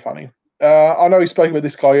be very funny. I know we spoke about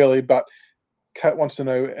this guy earlier, but Kat wants to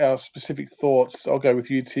know our specific thoughts. I'll go with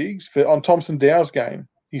you, Tiggs. On Thompson Dow's game,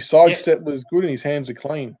 his sidestep was good and his hands are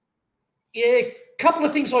clean. Yeah, a couple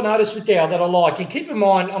of things I noticed with Dow that I like. And keep in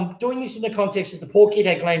mind, I'm doing this in the context that the poor kid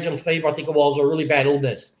had glandular fever, I think it was, or a really bad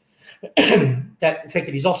illness that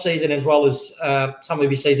affected his off-season as well as some of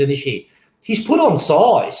his season this year. He's put on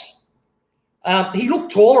size. He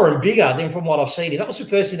looked taller and bigger than from what I've seen. That was the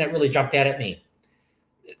first thing that really jumped out at me.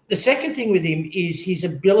 The second thing with him is his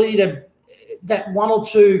ability to that 1 or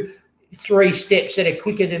 2, 3 steps that are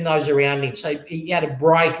quicker than those around him. So he had to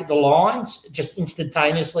break the lines just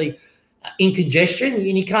instantaneously in congestion,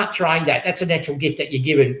 and you can't train that. That's a natural gift that you're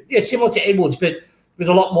given. Yeah, similar to Edwards, but with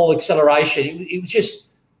a lot more acceleration. It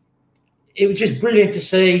was just brilliant to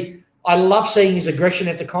see. I love seeing his aggression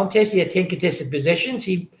at the contest. He had 10 contested possessions.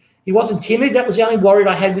 He wasn't timid. That was the only worry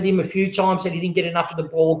I had with him a few times, that he didn't get enough of the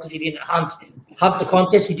ball because he didn't hunt the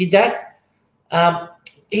contest. He did that.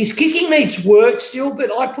 His kicking needs work still, but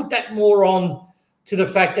I put that more on to the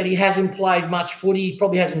fact that he hasn't played much footy. He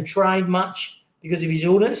probably hasn't trained much because of his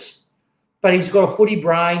illness, but he's got a footy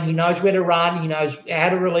brain. He knows where to run. He knows how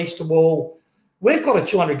to release the ball. We've got a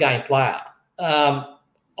 200-game player.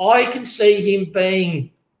 I can see him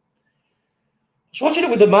being – I was watching it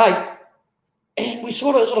with a mate, and I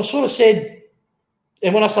sort of said,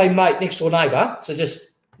 and when I say mate, next door neighbour, so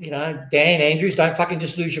just, Dan Andrews, don't fucking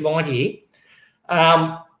just lose your mind here.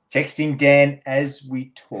 Texting Dan as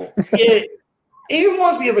we talk. Yeah, he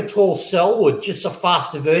reminds me of a tall Selwood, just a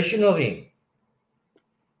faster version of him.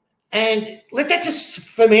 And let that just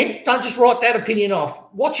ferment. Don't just write that opinion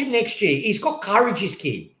off. Watch him next year. He's got courage, this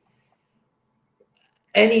kid.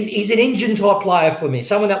 And he's an engine type player for me,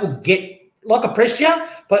 someone that will get like a Prestia,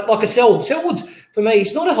 but like a Selwood. Selwood's, for me,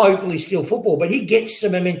 he's not a hopefully skilled football, but he gets the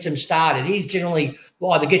momentum started. He's generally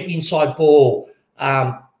either get the inside ball,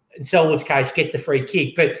 in Selwood's case, get the free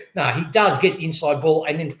kick. But no, he does get the inside ball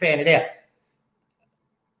and then fan it out.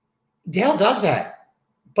 Dow does that,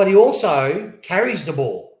 but he also carries the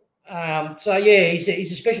ball. He's a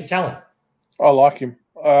special talent. I like him.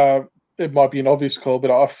 It might be an obvious call,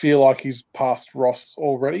 but I feel like he's passed Ross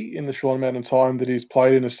already in the short amount of time that he's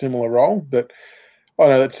played in a similar role. But I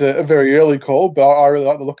know that's a very early call, but I really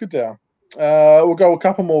like the look of Dow. We'll go a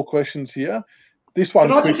couple more questions here. This one,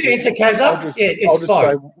 can I just answer Kazza? I'll just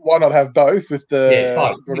say, why not have both with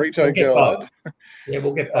the Rito girl? Yeah,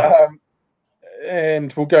 we'll get both.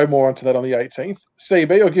 And we'll go more onto that on the 18th.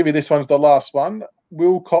 CB, I'll give you this one as the last one.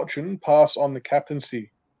 Will Cochrane pass on the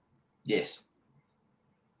captaincy? Yes.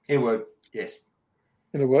 In a word, yes.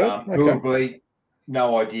 In a word? Who will be?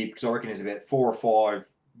 No idea, because I reckon there's about 4 or 5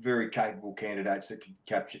 very capable candidates that could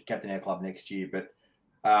captain our club next year. But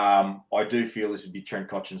I do feel this would be Trent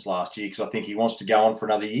Cochrane's last year, because I think he wants to go on for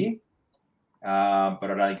another year. But I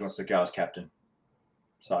don't think he wants to go as captain.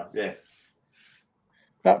 So, yeah.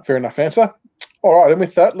 No, fair enough answer. All right, and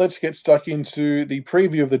with that, let's get stuck into the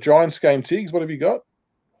preview of the Giants game. Tiggs, what have you got?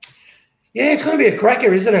 Yeah, it's going to be a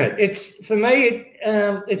cracker, isn't it? It's for me.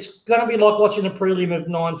 It's going to be like watching a prelim of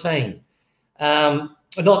 19.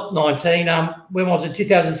 Not 19. When was it?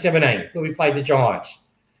 2017, where we played the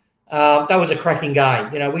Giants. That was a cracking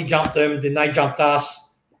game. We jumped them, then they jumped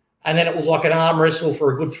us, and then it was like an arm wrestle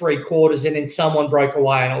for a good 3 quarters, and then someone broke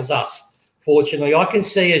away, and it was us. Fortunately, I can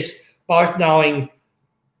see us both knowing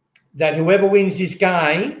that whoever wins this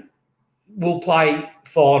game will play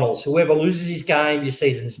finals. Whoever loses this game, your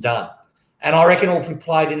season's done. And I reckon it'll be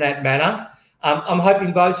played in that manner. I'm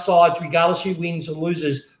hoping both sides, regardless who wins or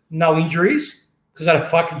loses, no injuries, because that'll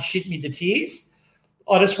fucking shit me to tears.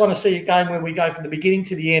 I just want to see a game where we go from the beginning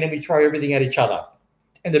to the end and we throw everything at each other.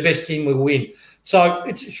 and the best team will win. So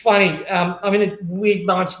it's funny. Weird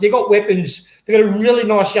months. They've got weapons. They've got a really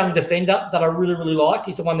nice young defender that I really, really like.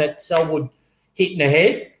 He's the one that Selwood hit in the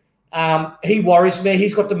head. He worries me.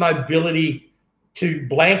 He's got the mobility to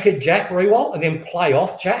blanket Jack Riewoldt and then play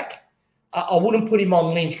off Jack. I wouldn't put him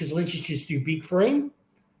on Lynch because Lynch is just too big for him.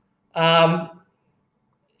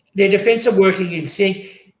 Their defence are working in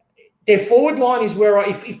sync. Their forward line is where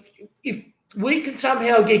if we can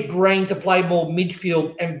somehow get Green to play more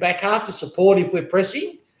midfield and back half to support if we're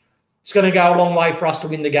pressing, it's going to go a long way for us to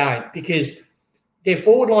win the game because their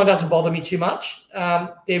forward line doesn't bother me too much.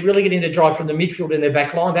 They're really getting the drive from the midfield and their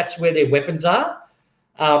back line. That's where their weapons are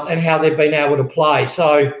and how they've been able to play.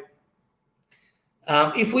 So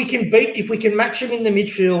if we can match them in the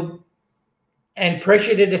midfield and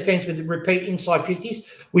pressure their defence with the repeat inside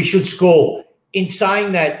 50s, we should score. In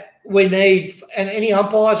saying that, we need, and any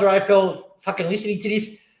umpires or AFL fucking listening to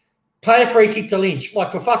this, play a free kick to Lynch.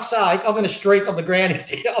 Like, for fuck's sake, I'm going to streak on the ground.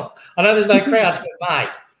 I know there's no crowds, but mate,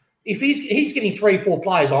 if he's getting 3-4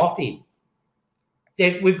 players off him,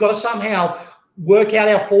 then we've got to somehow work out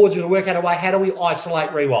our forwards and work out a way. How do we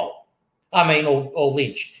isolate Riewoldt? Or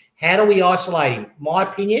Lynch. How do we isolate him? My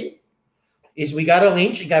opinion is we go to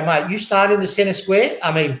Lynch and go, mate, you start in the centre square,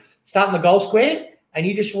 start in the goal square, and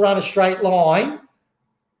you just run a straight line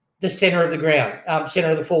the centre of the ground,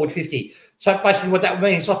 centre of the forward 50. So basically what that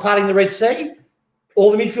means, like parting the Red Sea,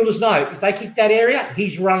 all the midfielders know if they kick that area,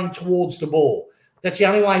 he's running towards the ball. That's the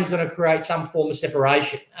only way he's going to create some form of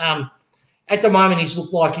separation. At the moment, he's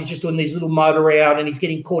looked like he's just doing these little motor out and he's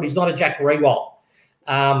getting caught. He's not a Jack Riewoldt.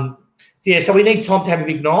 So we need Tom to have a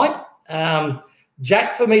big night.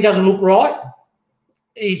 Jack, for me, doesn't look right.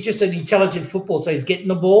 He's just an intelligent footballer, so he's getting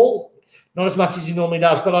the ball, not as much as he normally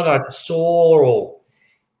does, but I don't know if it's sore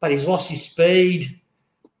but he's lost his speed.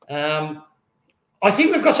 I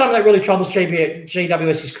think we've got something that really troubles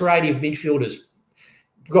GWS is creative midfielders.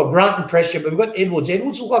 We've got Grunt and pressure, but we've got Edwards.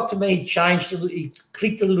 Edwards looked like to me he changed. He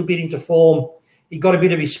clicked a little bit into form. He got a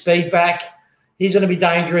bit of his speed back. He's going to be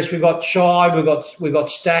dangerous. We've got Shy. We've got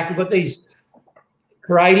Stack. We've got these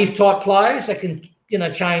creative type players that can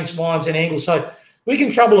change lines and angles. So we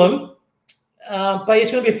can trouble them. But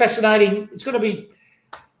it's going to be fascinating. It's going to be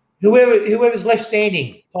whoever's left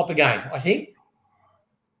standing type of game, I think.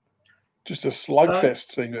 Just a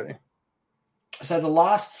slugfest, seemingly. So the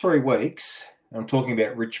last 3 weeks, I'm talking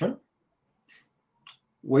about Richmond,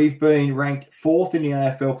 we've been ranked 4th in the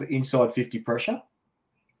AFL for inside 50 pressure.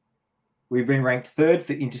 We've been ranked 3rd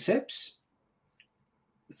for intercepts,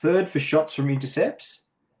 3rd for shots from intercepts,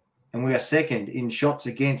 and we are 2nd in shots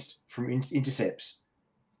against from intercepts.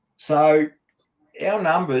 So our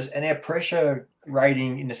numbers and our pressure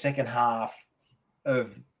rating in the second half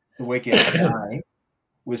of the weekend game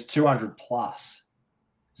was 200 plus,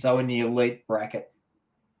 so in the elite bracket.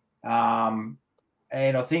 And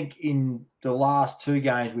I think in the last 2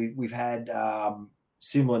 games we've had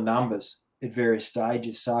similar numbers at various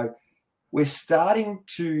stages. So we're starting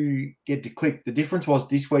to get to click. The difference was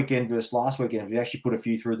this weekend versus last weekend, we actually put a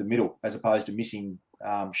few through the middle as opposed to missing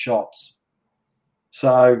shots.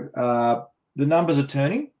 So the numbers are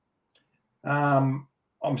turning.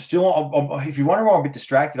 I'm still, if you wonder why I'm a bit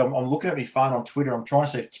distracted, I'm looking at my phone on Twitter. I'm trying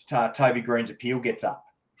to see if Toby Green's appeal gets up.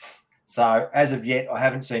 So as of yet, I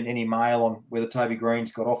haven't seen any mail on whether Toby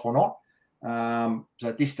Green's got off or not. So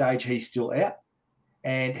at this stage, he's still out.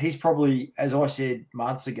 And he's probably, as I said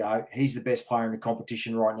months ago, he's the best player in the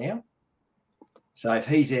competition right now. So if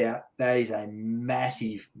he's out, that is a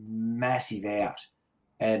massive, massive out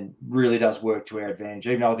and really does work to our advantage,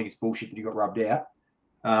 even though I think it's bullshit that he got rubbed out.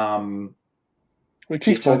 We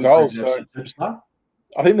kicked 4 goals, so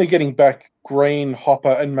I think they're getting back Green, Hopper,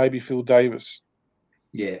 and maybe Phil Davis.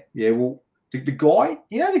 Yeah. Well, the guy,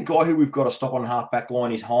 the guy who we've got to stop on half-back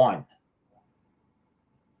line is Hine,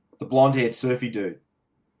 the blonde-haired surfy dude.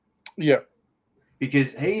 Yeah,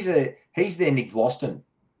 because he's their Nick Vlaston,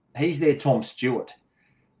 he's their Tom Stewart.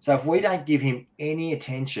 So if we don't give him any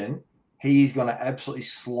attention, he's going to absolutely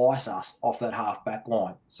slice us off that half-back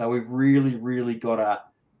line. So we've really, really got to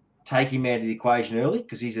take him out of the equation early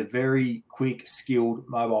because he's a very quick, skilled,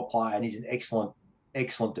 mobile player, and he's an excellent,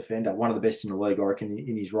 excellent defender, one of the best in the league, I reckon,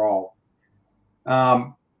 in his role.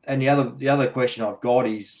 And the other question I've got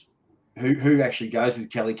is who actually goes with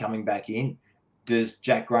Kelly coming back in? Does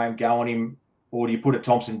Jack Graham go on him, or do you put a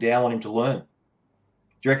Thompson down on him to learn?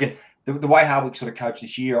 Do you reckon the way Hardwick sort of coached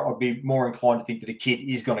this year, I'd be more inclined to think that a kid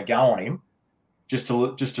is going to go on him just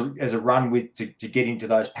to as a run with to get into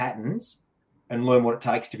those patterns and learn what it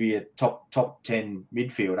takes to be a top 10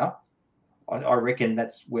 midfielder. I reckon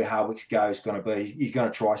that's where Hardwick's go is going to be. He's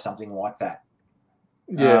going to try something like that.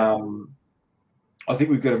 Yeah. I think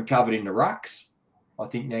we've got them covered in the rucks. I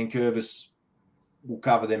think Nankervis will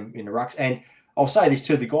cover them in the rucks. And I'll say this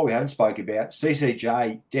too, the guy we haven't spoke about,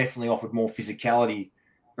 CCJ definitely offered more physicality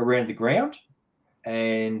around the ground.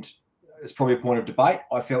 And it's probably a point of debate.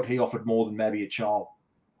 I felt he offered more than maybe a child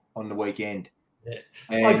on the weekend. Yeah.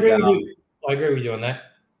 And, I agree with you. I agree with you on that.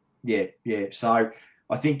 Yeah. So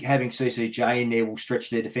I think having CCJ in there will stretch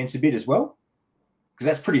their defence a bit as well, because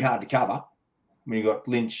that's pretty hard to cover when you've got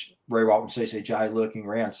Lynch, Rewalt, and CCJ lurking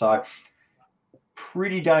around. So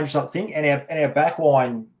pretty dangerous, I think. And our back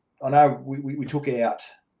line, I know we took out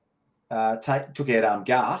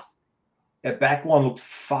Garth. Our back line looked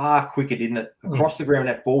far quicker, didn't it? Across the ground,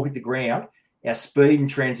 that ball hit the ground. Our speed and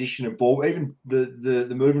transition of ball, even the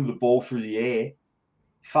movement of the ball through the air,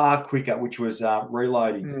 far quicker, which was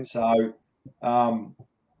reloading. So, no,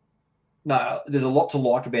 there's a lot to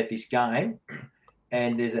like about this game,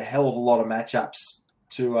 and there's a hell of a lot of matchups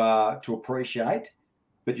to appreciate.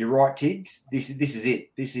 But you're right, Tiggs. This is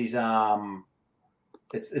it. This is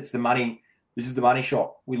it's the money. This is the money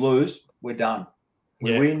shot. We lose, we're done.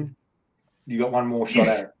 We win, you got one more shot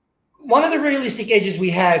at it. One of the realistic edges we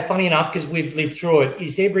have, funny enough, because we've lived through it,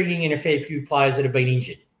 is they're bringing in a fair few players that have been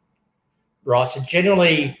injured. Right, so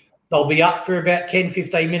generally they'll be up for about 10,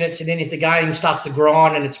 15 minutes, and then if the game starts to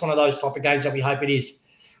grind and it's one of those type of games that we hope it is,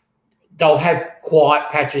 they'll have quiet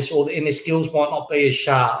patches, and their skills might not be as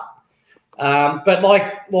sharp. But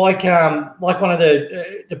like one of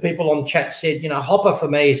the people on chat said, Hopper for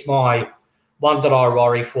me is my one that I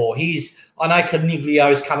worry for. I know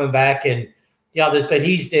Coniglio's coming back and the others, but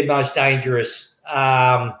he's their most dangerous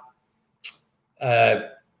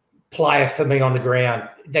player for me on the ground.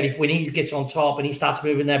 That when he gets on top and he starts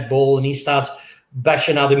moving that ball and he starts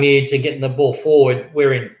bashing other mids and getting the ball forward,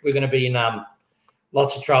 we're going to be in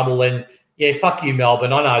lots of trouble. And yeah, fuck you,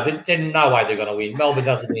 Melbourne. I know there's no way they're going to win. Melbourne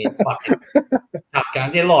doesn't win. Fucking tough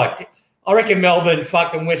game. They're like, I reckon Melbourne,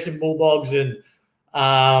 fucking Western Bulldogs, and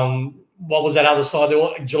what was that other side?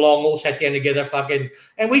 Geelong all sat down together, fucking,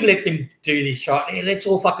 and we let them do this, right? Yeah, let's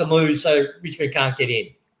all fucking lose so Richmond can't get in.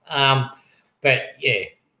 But yeah,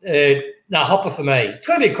 no, Hopper for me. It's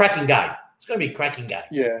going to be a cracking game.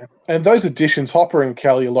 Yeah, and those additions, Hopper and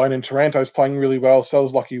Kelly alone, and Taranto's playing really well. So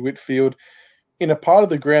is Lockie Whitfield. In a part of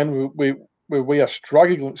the ground where we are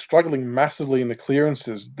struggling massively in the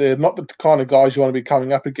clearances, they're not the kind of guys you want to be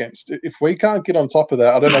coming up against. If we can't get on top of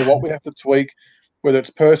that, I don't know what we have to tweak, whether it's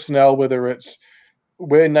personnel, whether it's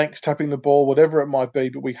where Nank's tapping the ball, whatever it might be,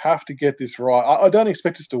 but we have to get this right. I don't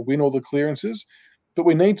expect us to win all the clearances, but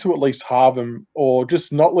we need to at least halve them or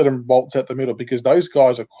just not let them waltz out the middle, because those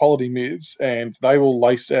guys are quality mids and they will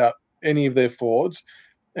lace out any of their forwards,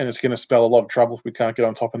 and it's going to spell a lot of trouble if we can't get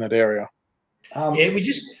on top in that area. We're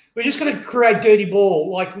just going to create dirty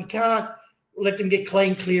ball. Like, we can't let them get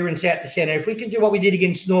clean clearance out the centre. If we can do what we did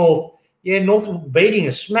against North, North were beating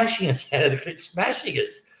us, smashing us out of the clip, smashing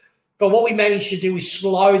us. But what we managed to do is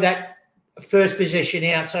slow that first possession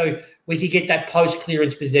out so we could get that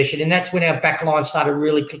post-clearance possession. And that's when our back line started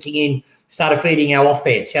really clicking in, started feeding our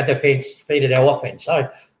offense. Our defence feeded our offense. So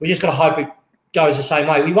we just got to hope it goes the same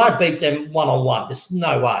way. We won't beat them one-on-one. There's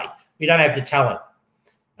no way. We don't have the talent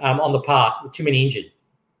on the park with too many injured.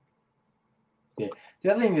 Yeah.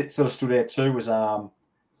 The other thing that sort of stood out too was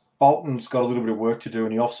Bolton's got a little bit of work to do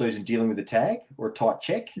in the off-season dealing with a tag or a tight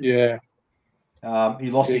check. Yeah. He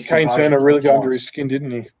lost his Kane Turner really got under his skin, didn't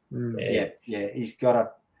he? Yeah. He's got a.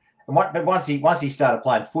 But once he started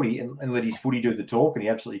playing footy and let his footy do the talk, and he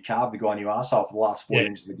absolutely carved the guy in your arsehole for the last 4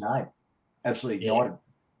 innings of the game. Absolutely ignited.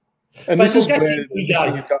 And this is where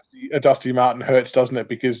a Dusty Martin hurts, doesn't it?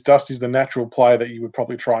 Because Dusty's the natural player that you would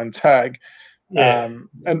probably try and tag. Yeah.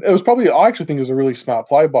 And it was I actually think it was a really smart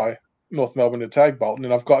play by North Melbourne to tag Bolton.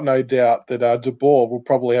 And I've got no doubt that De Boer will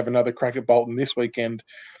probably have another crack at Bolton this weekend,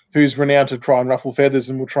 who's renowned to try and ruffle feathers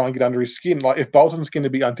and will try and get under his skin. Like, if Bolton's going to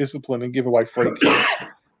be undisciplined and give away free kicks,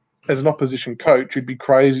 as an opposition coach, you'd be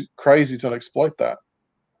crazy to not exploit that.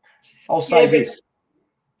 I'll say this.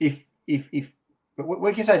 If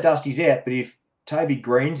we can say Dusty's out, but if Toby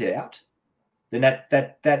Green's out, then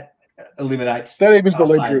that eliminates. That evens the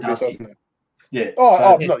ledger of this, doesn't it? Yeah.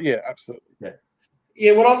 Absolutely.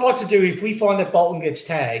 Yeah. What I'd like to do, if we find that Bolton gets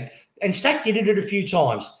tagged, and Stack did it a few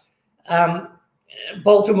times,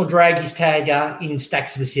 Bolton will drag his tagger in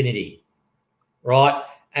Stack's vicinity, right?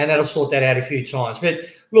 And that'll sort that out a few times. But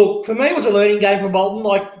look, for me, it was a learning game for Bolton.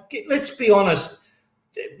 Like, let's be honest,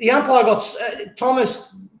 the umpire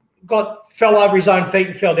Thomas fell over his own feet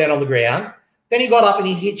and fell down on the ground. Then he got up and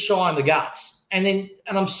he hit Shy in the guts. And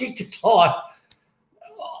I'm sick to tie.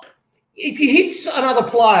 If you hit another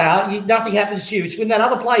player, nothing happens to you. It's when that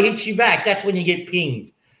other player hits you back, that's when you get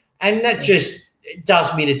pinged. And that just it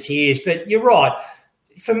does me to tears. But you're right.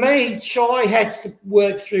 For me, Shy has to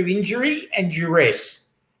work through injury and duress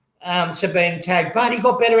to being tagged. But he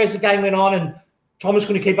got better as the game went on, and Thomas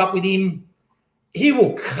going to keep up with him. He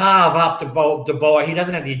will carve up the boy. He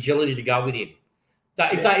doesn't have the agility to go with him.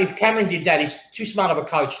 If Cameron did that, he's too smart of a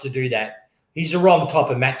coach to do that. He's the wrong type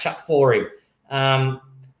of matchup for him.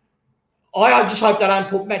 I just hope they don't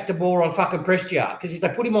put Matt DeBoer on fucking Prestia, because if they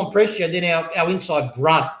put him on Prestia, then our inside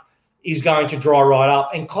grunt is going to dry right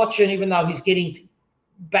up. And Cochin, even though he's getting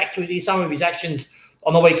back to some of his actions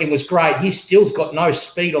on the weekend was great, he still's got no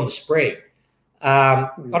speed on the spread. I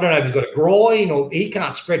don't know if he's got a groin or he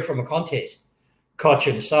can't spread from a contest,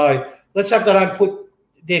 Cochin. So let's hope they don't put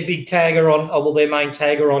their big tagger on, their main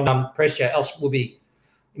tagger on Prestia, else we'll be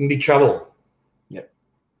in big trouble.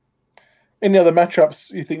 Any other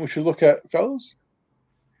matchups you think we should look at, fellas?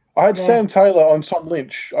 I had Sam Taylor on Tom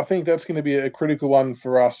Lynch. I think that's going to be a critical one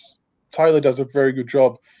for us. Taylor does a very good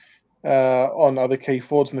job on other key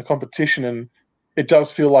forwards in the competition, and it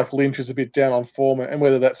does feel like Lynch is a bit down on form, and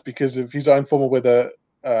whether that's because of his own form or whether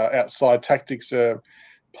outside tactics are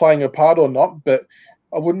playing a part or not, but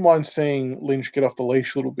I wouldn't mind seeing Lynch get off the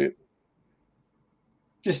leash a little bit.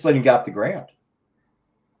 Just let him go up the ground.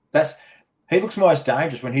 He looks most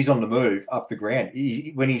dangerous when he's on the move up the ground.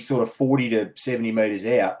 When he's sort of 40 to 70 metres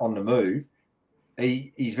out on the move,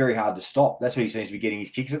 he's very hard to stop. That's where he seems to be getting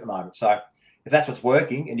his kicks at the moment. So if that's what's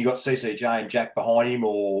working and you've got CCJ and Jack behind him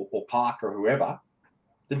or Parker or whoever,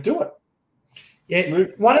 then do it. Yeah,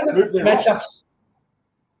 one of the matchups,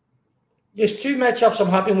 there's two matchups I'm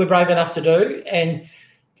hoping we're brave enough to do. And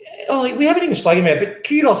we haven't even spoken about it, but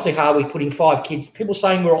kudos to Harvey putting 5 kids. People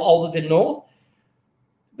saying we're older than North.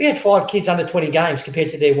 We had 5 kids under 20 games compared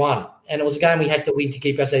to their 1, and it was a game we had to win to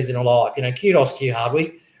keep our season alive. Kudos to you,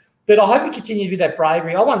 Hardwick. But I hope he continues with that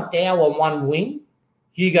bravery. I want Dow on one wing,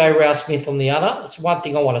 Hugo Rouse-Smith on the other. That's one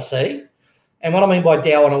thing I want to see. And what I mean by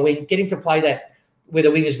Dow on a wing, get him to play that where the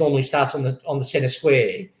wingers normally starts on the centre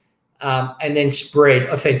square, and then spread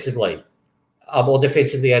offensively or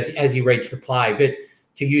defensively as he reads the play, but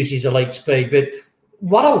to use his elite speed. But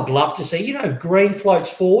what I would love to see, if Green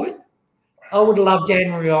floats forward, I would love Dan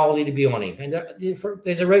Rioli to be on him. And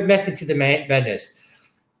there's a method to the madness.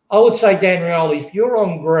 I would say, Dan Rioli, if you're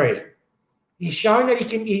on Green, he's shown that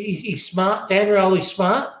he's smart. Dan Rioli's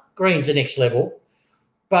smart. Green's the next level.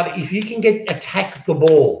 But if you can attack the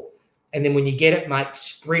ball, and then when you get it, mate,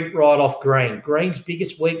 sprint right off Green. Green's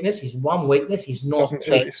biggest weakness, his one weakness, he's not doesn't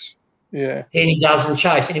chase. Yeah. And he doesn't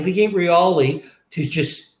chase. And if we get Rioli to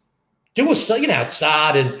just do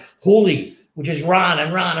Sard and Hooley, will just run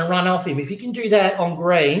off him. If you can do that on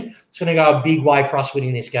Green, it's going to go a big way for us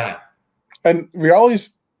winning this game. And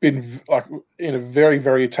Rioli's been in a very,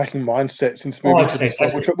 very attacking mindset since moving to this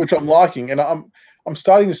point, which I'm liking. And I'm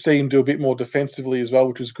starting to see him do a bit more defensively as well,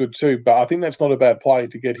 which is good too. But I think that's not a bad play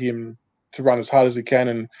to get him to run as hard as he can.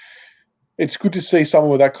 And it's good to see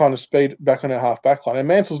someone with that kind of speed back on our half back line. And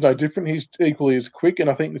Mansell's no different. He's equally as quick. And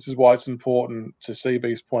I think this is why it's important, to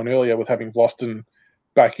CB's point earlier, with having Vlastuin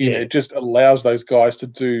back in. It just allows those guys to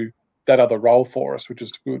do that other role for us, which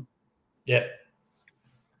is good. Yeah.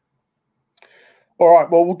 All right,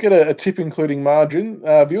 well, we'll get a tip including margin.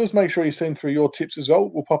 Viewers, make sure you send through your tips as well.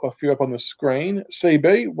 We'll pop a few up on the screen.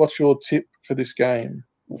 CB, what's your tip for this game?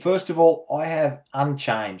 Well, first of all, I have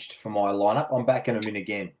unchanged for my lineup. I'm backing them in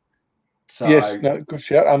again. So yes, good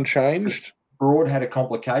shout, unchanged. Broad had a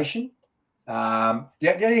complication. The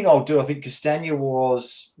only thing I'll do, I think Castagna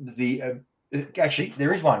was actually,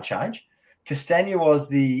 there is one change. Castagna was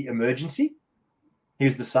the emergency. He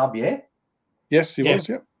was the sub, yeah? Yes, he was,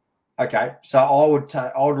 yeah. Okay, so I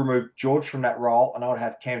would remove George from that role, and I would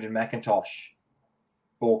have Camden McIntosh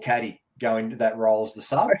or Caddy go into that role as the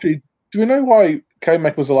sub. Actually, do we know why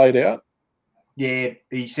K-Mac was laid out? Yeah,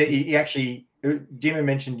 he said he actually, Dimmer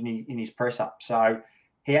mentioned in his press up, so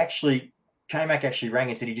K-Mac actually rang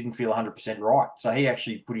and said he didn't feel 100% right. So he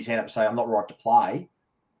actually put his hand up and say, I'm not right to play.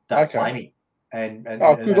 Don't play me. And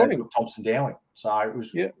good on him. Thompson Dowling. So it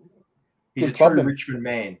was, he's a true Richmond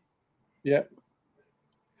man. Yeah.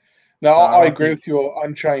 No, I agree with your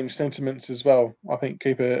unchanged sentiments as well. I think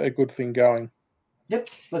keep a good thing going. Yep,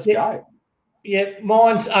 let's go. Yeah,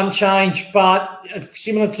 mine's unchanged, but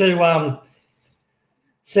similar to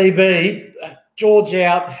CB, George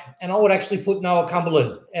out, and I would actually put Noah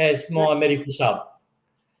Cumberland as my medical sub.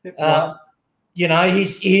 Yep.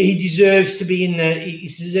 He deserves to be he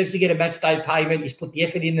deserves to get a match day payment. He's put the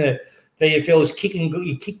effort in the VFL.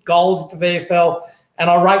 He kicked goals at the VFL, and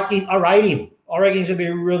I rate him. I reckon he's going to be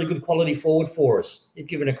a really good quality forward for us if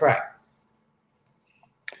given a crack.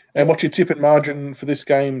 And what's your tip and margin for this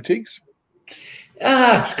game, Tiggs?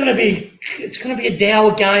 It's going to be a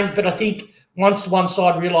dour game, but I think once one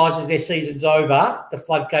side realises their season's over, the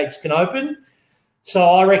floodgates can open. So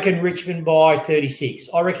I reckon Richmond by 36.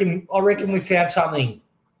 I reckon we found something.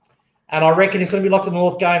 And I reckon it's going to be like the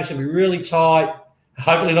North game. It's going to be really tight.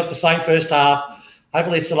 Hopefully not the same first half.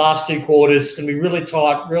 Hopefully it's the last two quarters. It's going to be really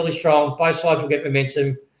tight, really strong. Both sides will get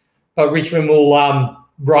momentum. But Richmond will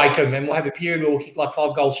break them. And we'll have a period where we'll kick like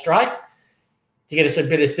 5 goals straight to get us a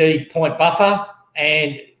bit of 30-point buffer.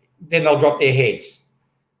 And then they'll drop their heads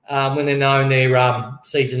when they're knowing their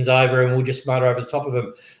season's over, and we'll just motor over the top of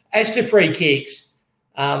them. As to free kicks,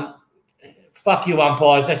 fuck you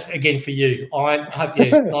umpires. That's, again, for you. I hope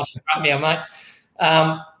you're nice and front now, mate.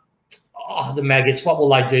 The maggots, what will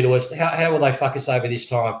they do to us? How will they fuck us over this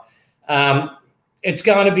time? It's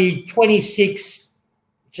going to be 26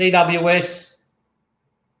 GWS,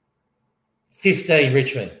 15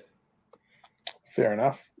 Richmond. Fair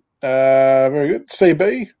enough. Very good.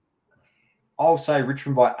 CB? I'll say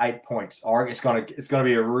Richmond by 8 points. I reckon it's going to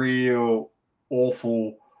be a real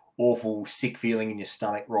awful sick feeling in your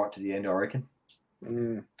stomach right to the end, I reckon.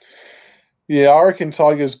 Yeah, I reckon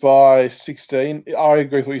Tigers by 16. I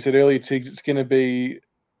agree with what you said earlier, Tiggs. It's going to be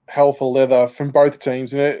hell for leather from both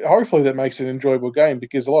teams, and hopefully that makes it an enjoyable game,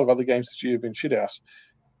 because a lot of other games this year have been shithouse.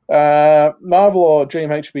 Marvel or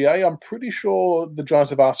GMHBA, I'm pretty sure the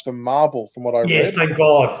Giants have asked for Marvel from what I read. Yes, thank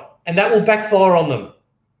God. And that will backfire on them.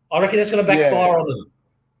 I reckon that's going to backfire on them.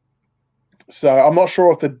 So I'm not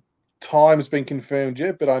sure if the time has been confirmed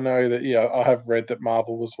yet, but I know that, I have read that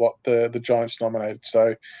Marvel was what the Giants nominated.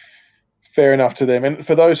 So fair enough to them. And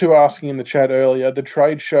for those who were asking in the chat earlier, the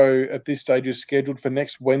trade show at this stage is scheduled for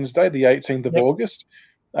next Wednesday, the 18th of August.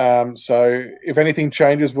 So if anything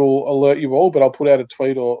changes, we'll alert you all, but I'll put out a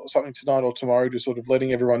tweet or something tonight or tomorrow, just sort of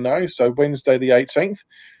letting everyone know. So Wednesday, the 18th,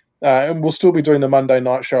 and we'll still be doing the Monday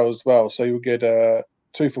night show as well. So you'll get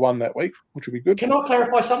 2 for 1 that week, which will be good. Can I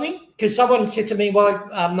clarify something? Because someone said to me,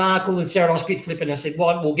 Markle and Sarah, and I was a bit flippant. I said,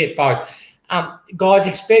 we'll get both. Guys,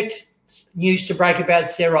 expect news to break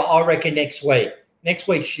about Sarah, I reckon, next week. Next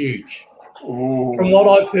week's huge. Ooh. From what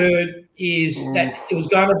I've heard is that it was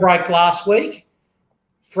going to break last week.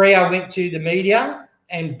 Freo went to the media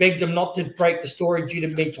and begged them not to break the story due to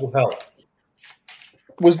mental health.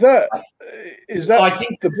 Is that I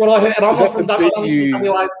think what I heard, and I'm not from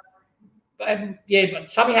WA.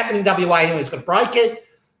 But something happened in WA and it's going to break it,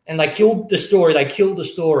 and they killed the story.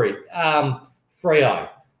 Freo.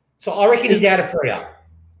 So I reckon he's out of Freo.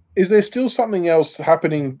 Is there still something else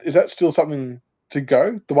happening? Is that still something to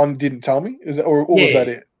go? The one didn't tell me? Is it, or was that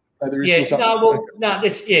it? There is still something.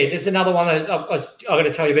 There's another one that I've got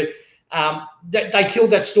to tell you, but they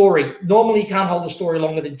killed that story. Normally you can't hold the story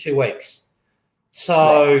longer than 2 weeks.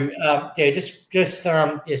 So,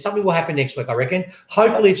 something will happen next week, I reckon.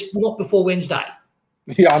 Hopefully it's not before Wednesday.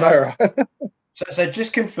 Yeah, I know, right? So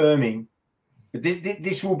just confirming, but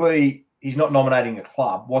this will be, he's not nominating a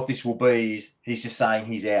club. What this will be is he's just saying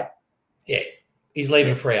he's out. Yeah, he's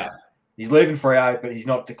leaving Freo. He's leaving Freo, but he's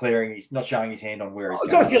not declaring, he's not showing his hand on where he's going.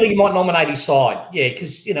 I've got a feeling he might nominate his side. Yeah,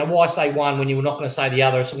 because, why say one when you're not going to say the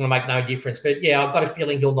other? It's going to make no difference. But, I've got a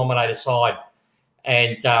feeling he'll nominate a side.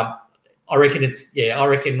 And I reckon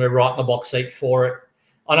we're right in the box seat for it.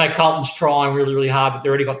 I know Carlton's trying really, really hard, but they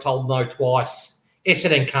already got told no twice.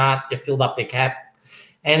 Essendon can't. They've filled up their cap.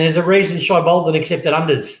 And there's a reason Shai Bolden accepted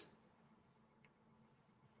unders.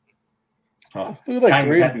 Oh, Kane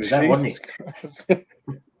was happy with that, wasn't he?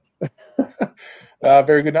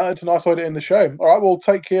 Very good. No, it's a nice way to end the show. All right, well,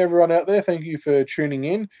 take care, everyone out there. Thank you for tuning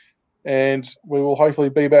in. And we will hopefully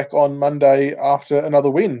be back on Monday after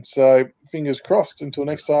another win. So fingers crossed. Until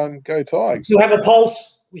next time, go Tigers. We still have a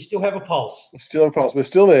pulse. We still have a pulse. We're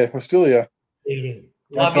still there. We're still here. Eating.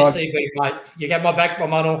 Love you, CB, mate. You got my back, my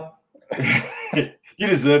mano. You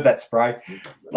deserve that spray.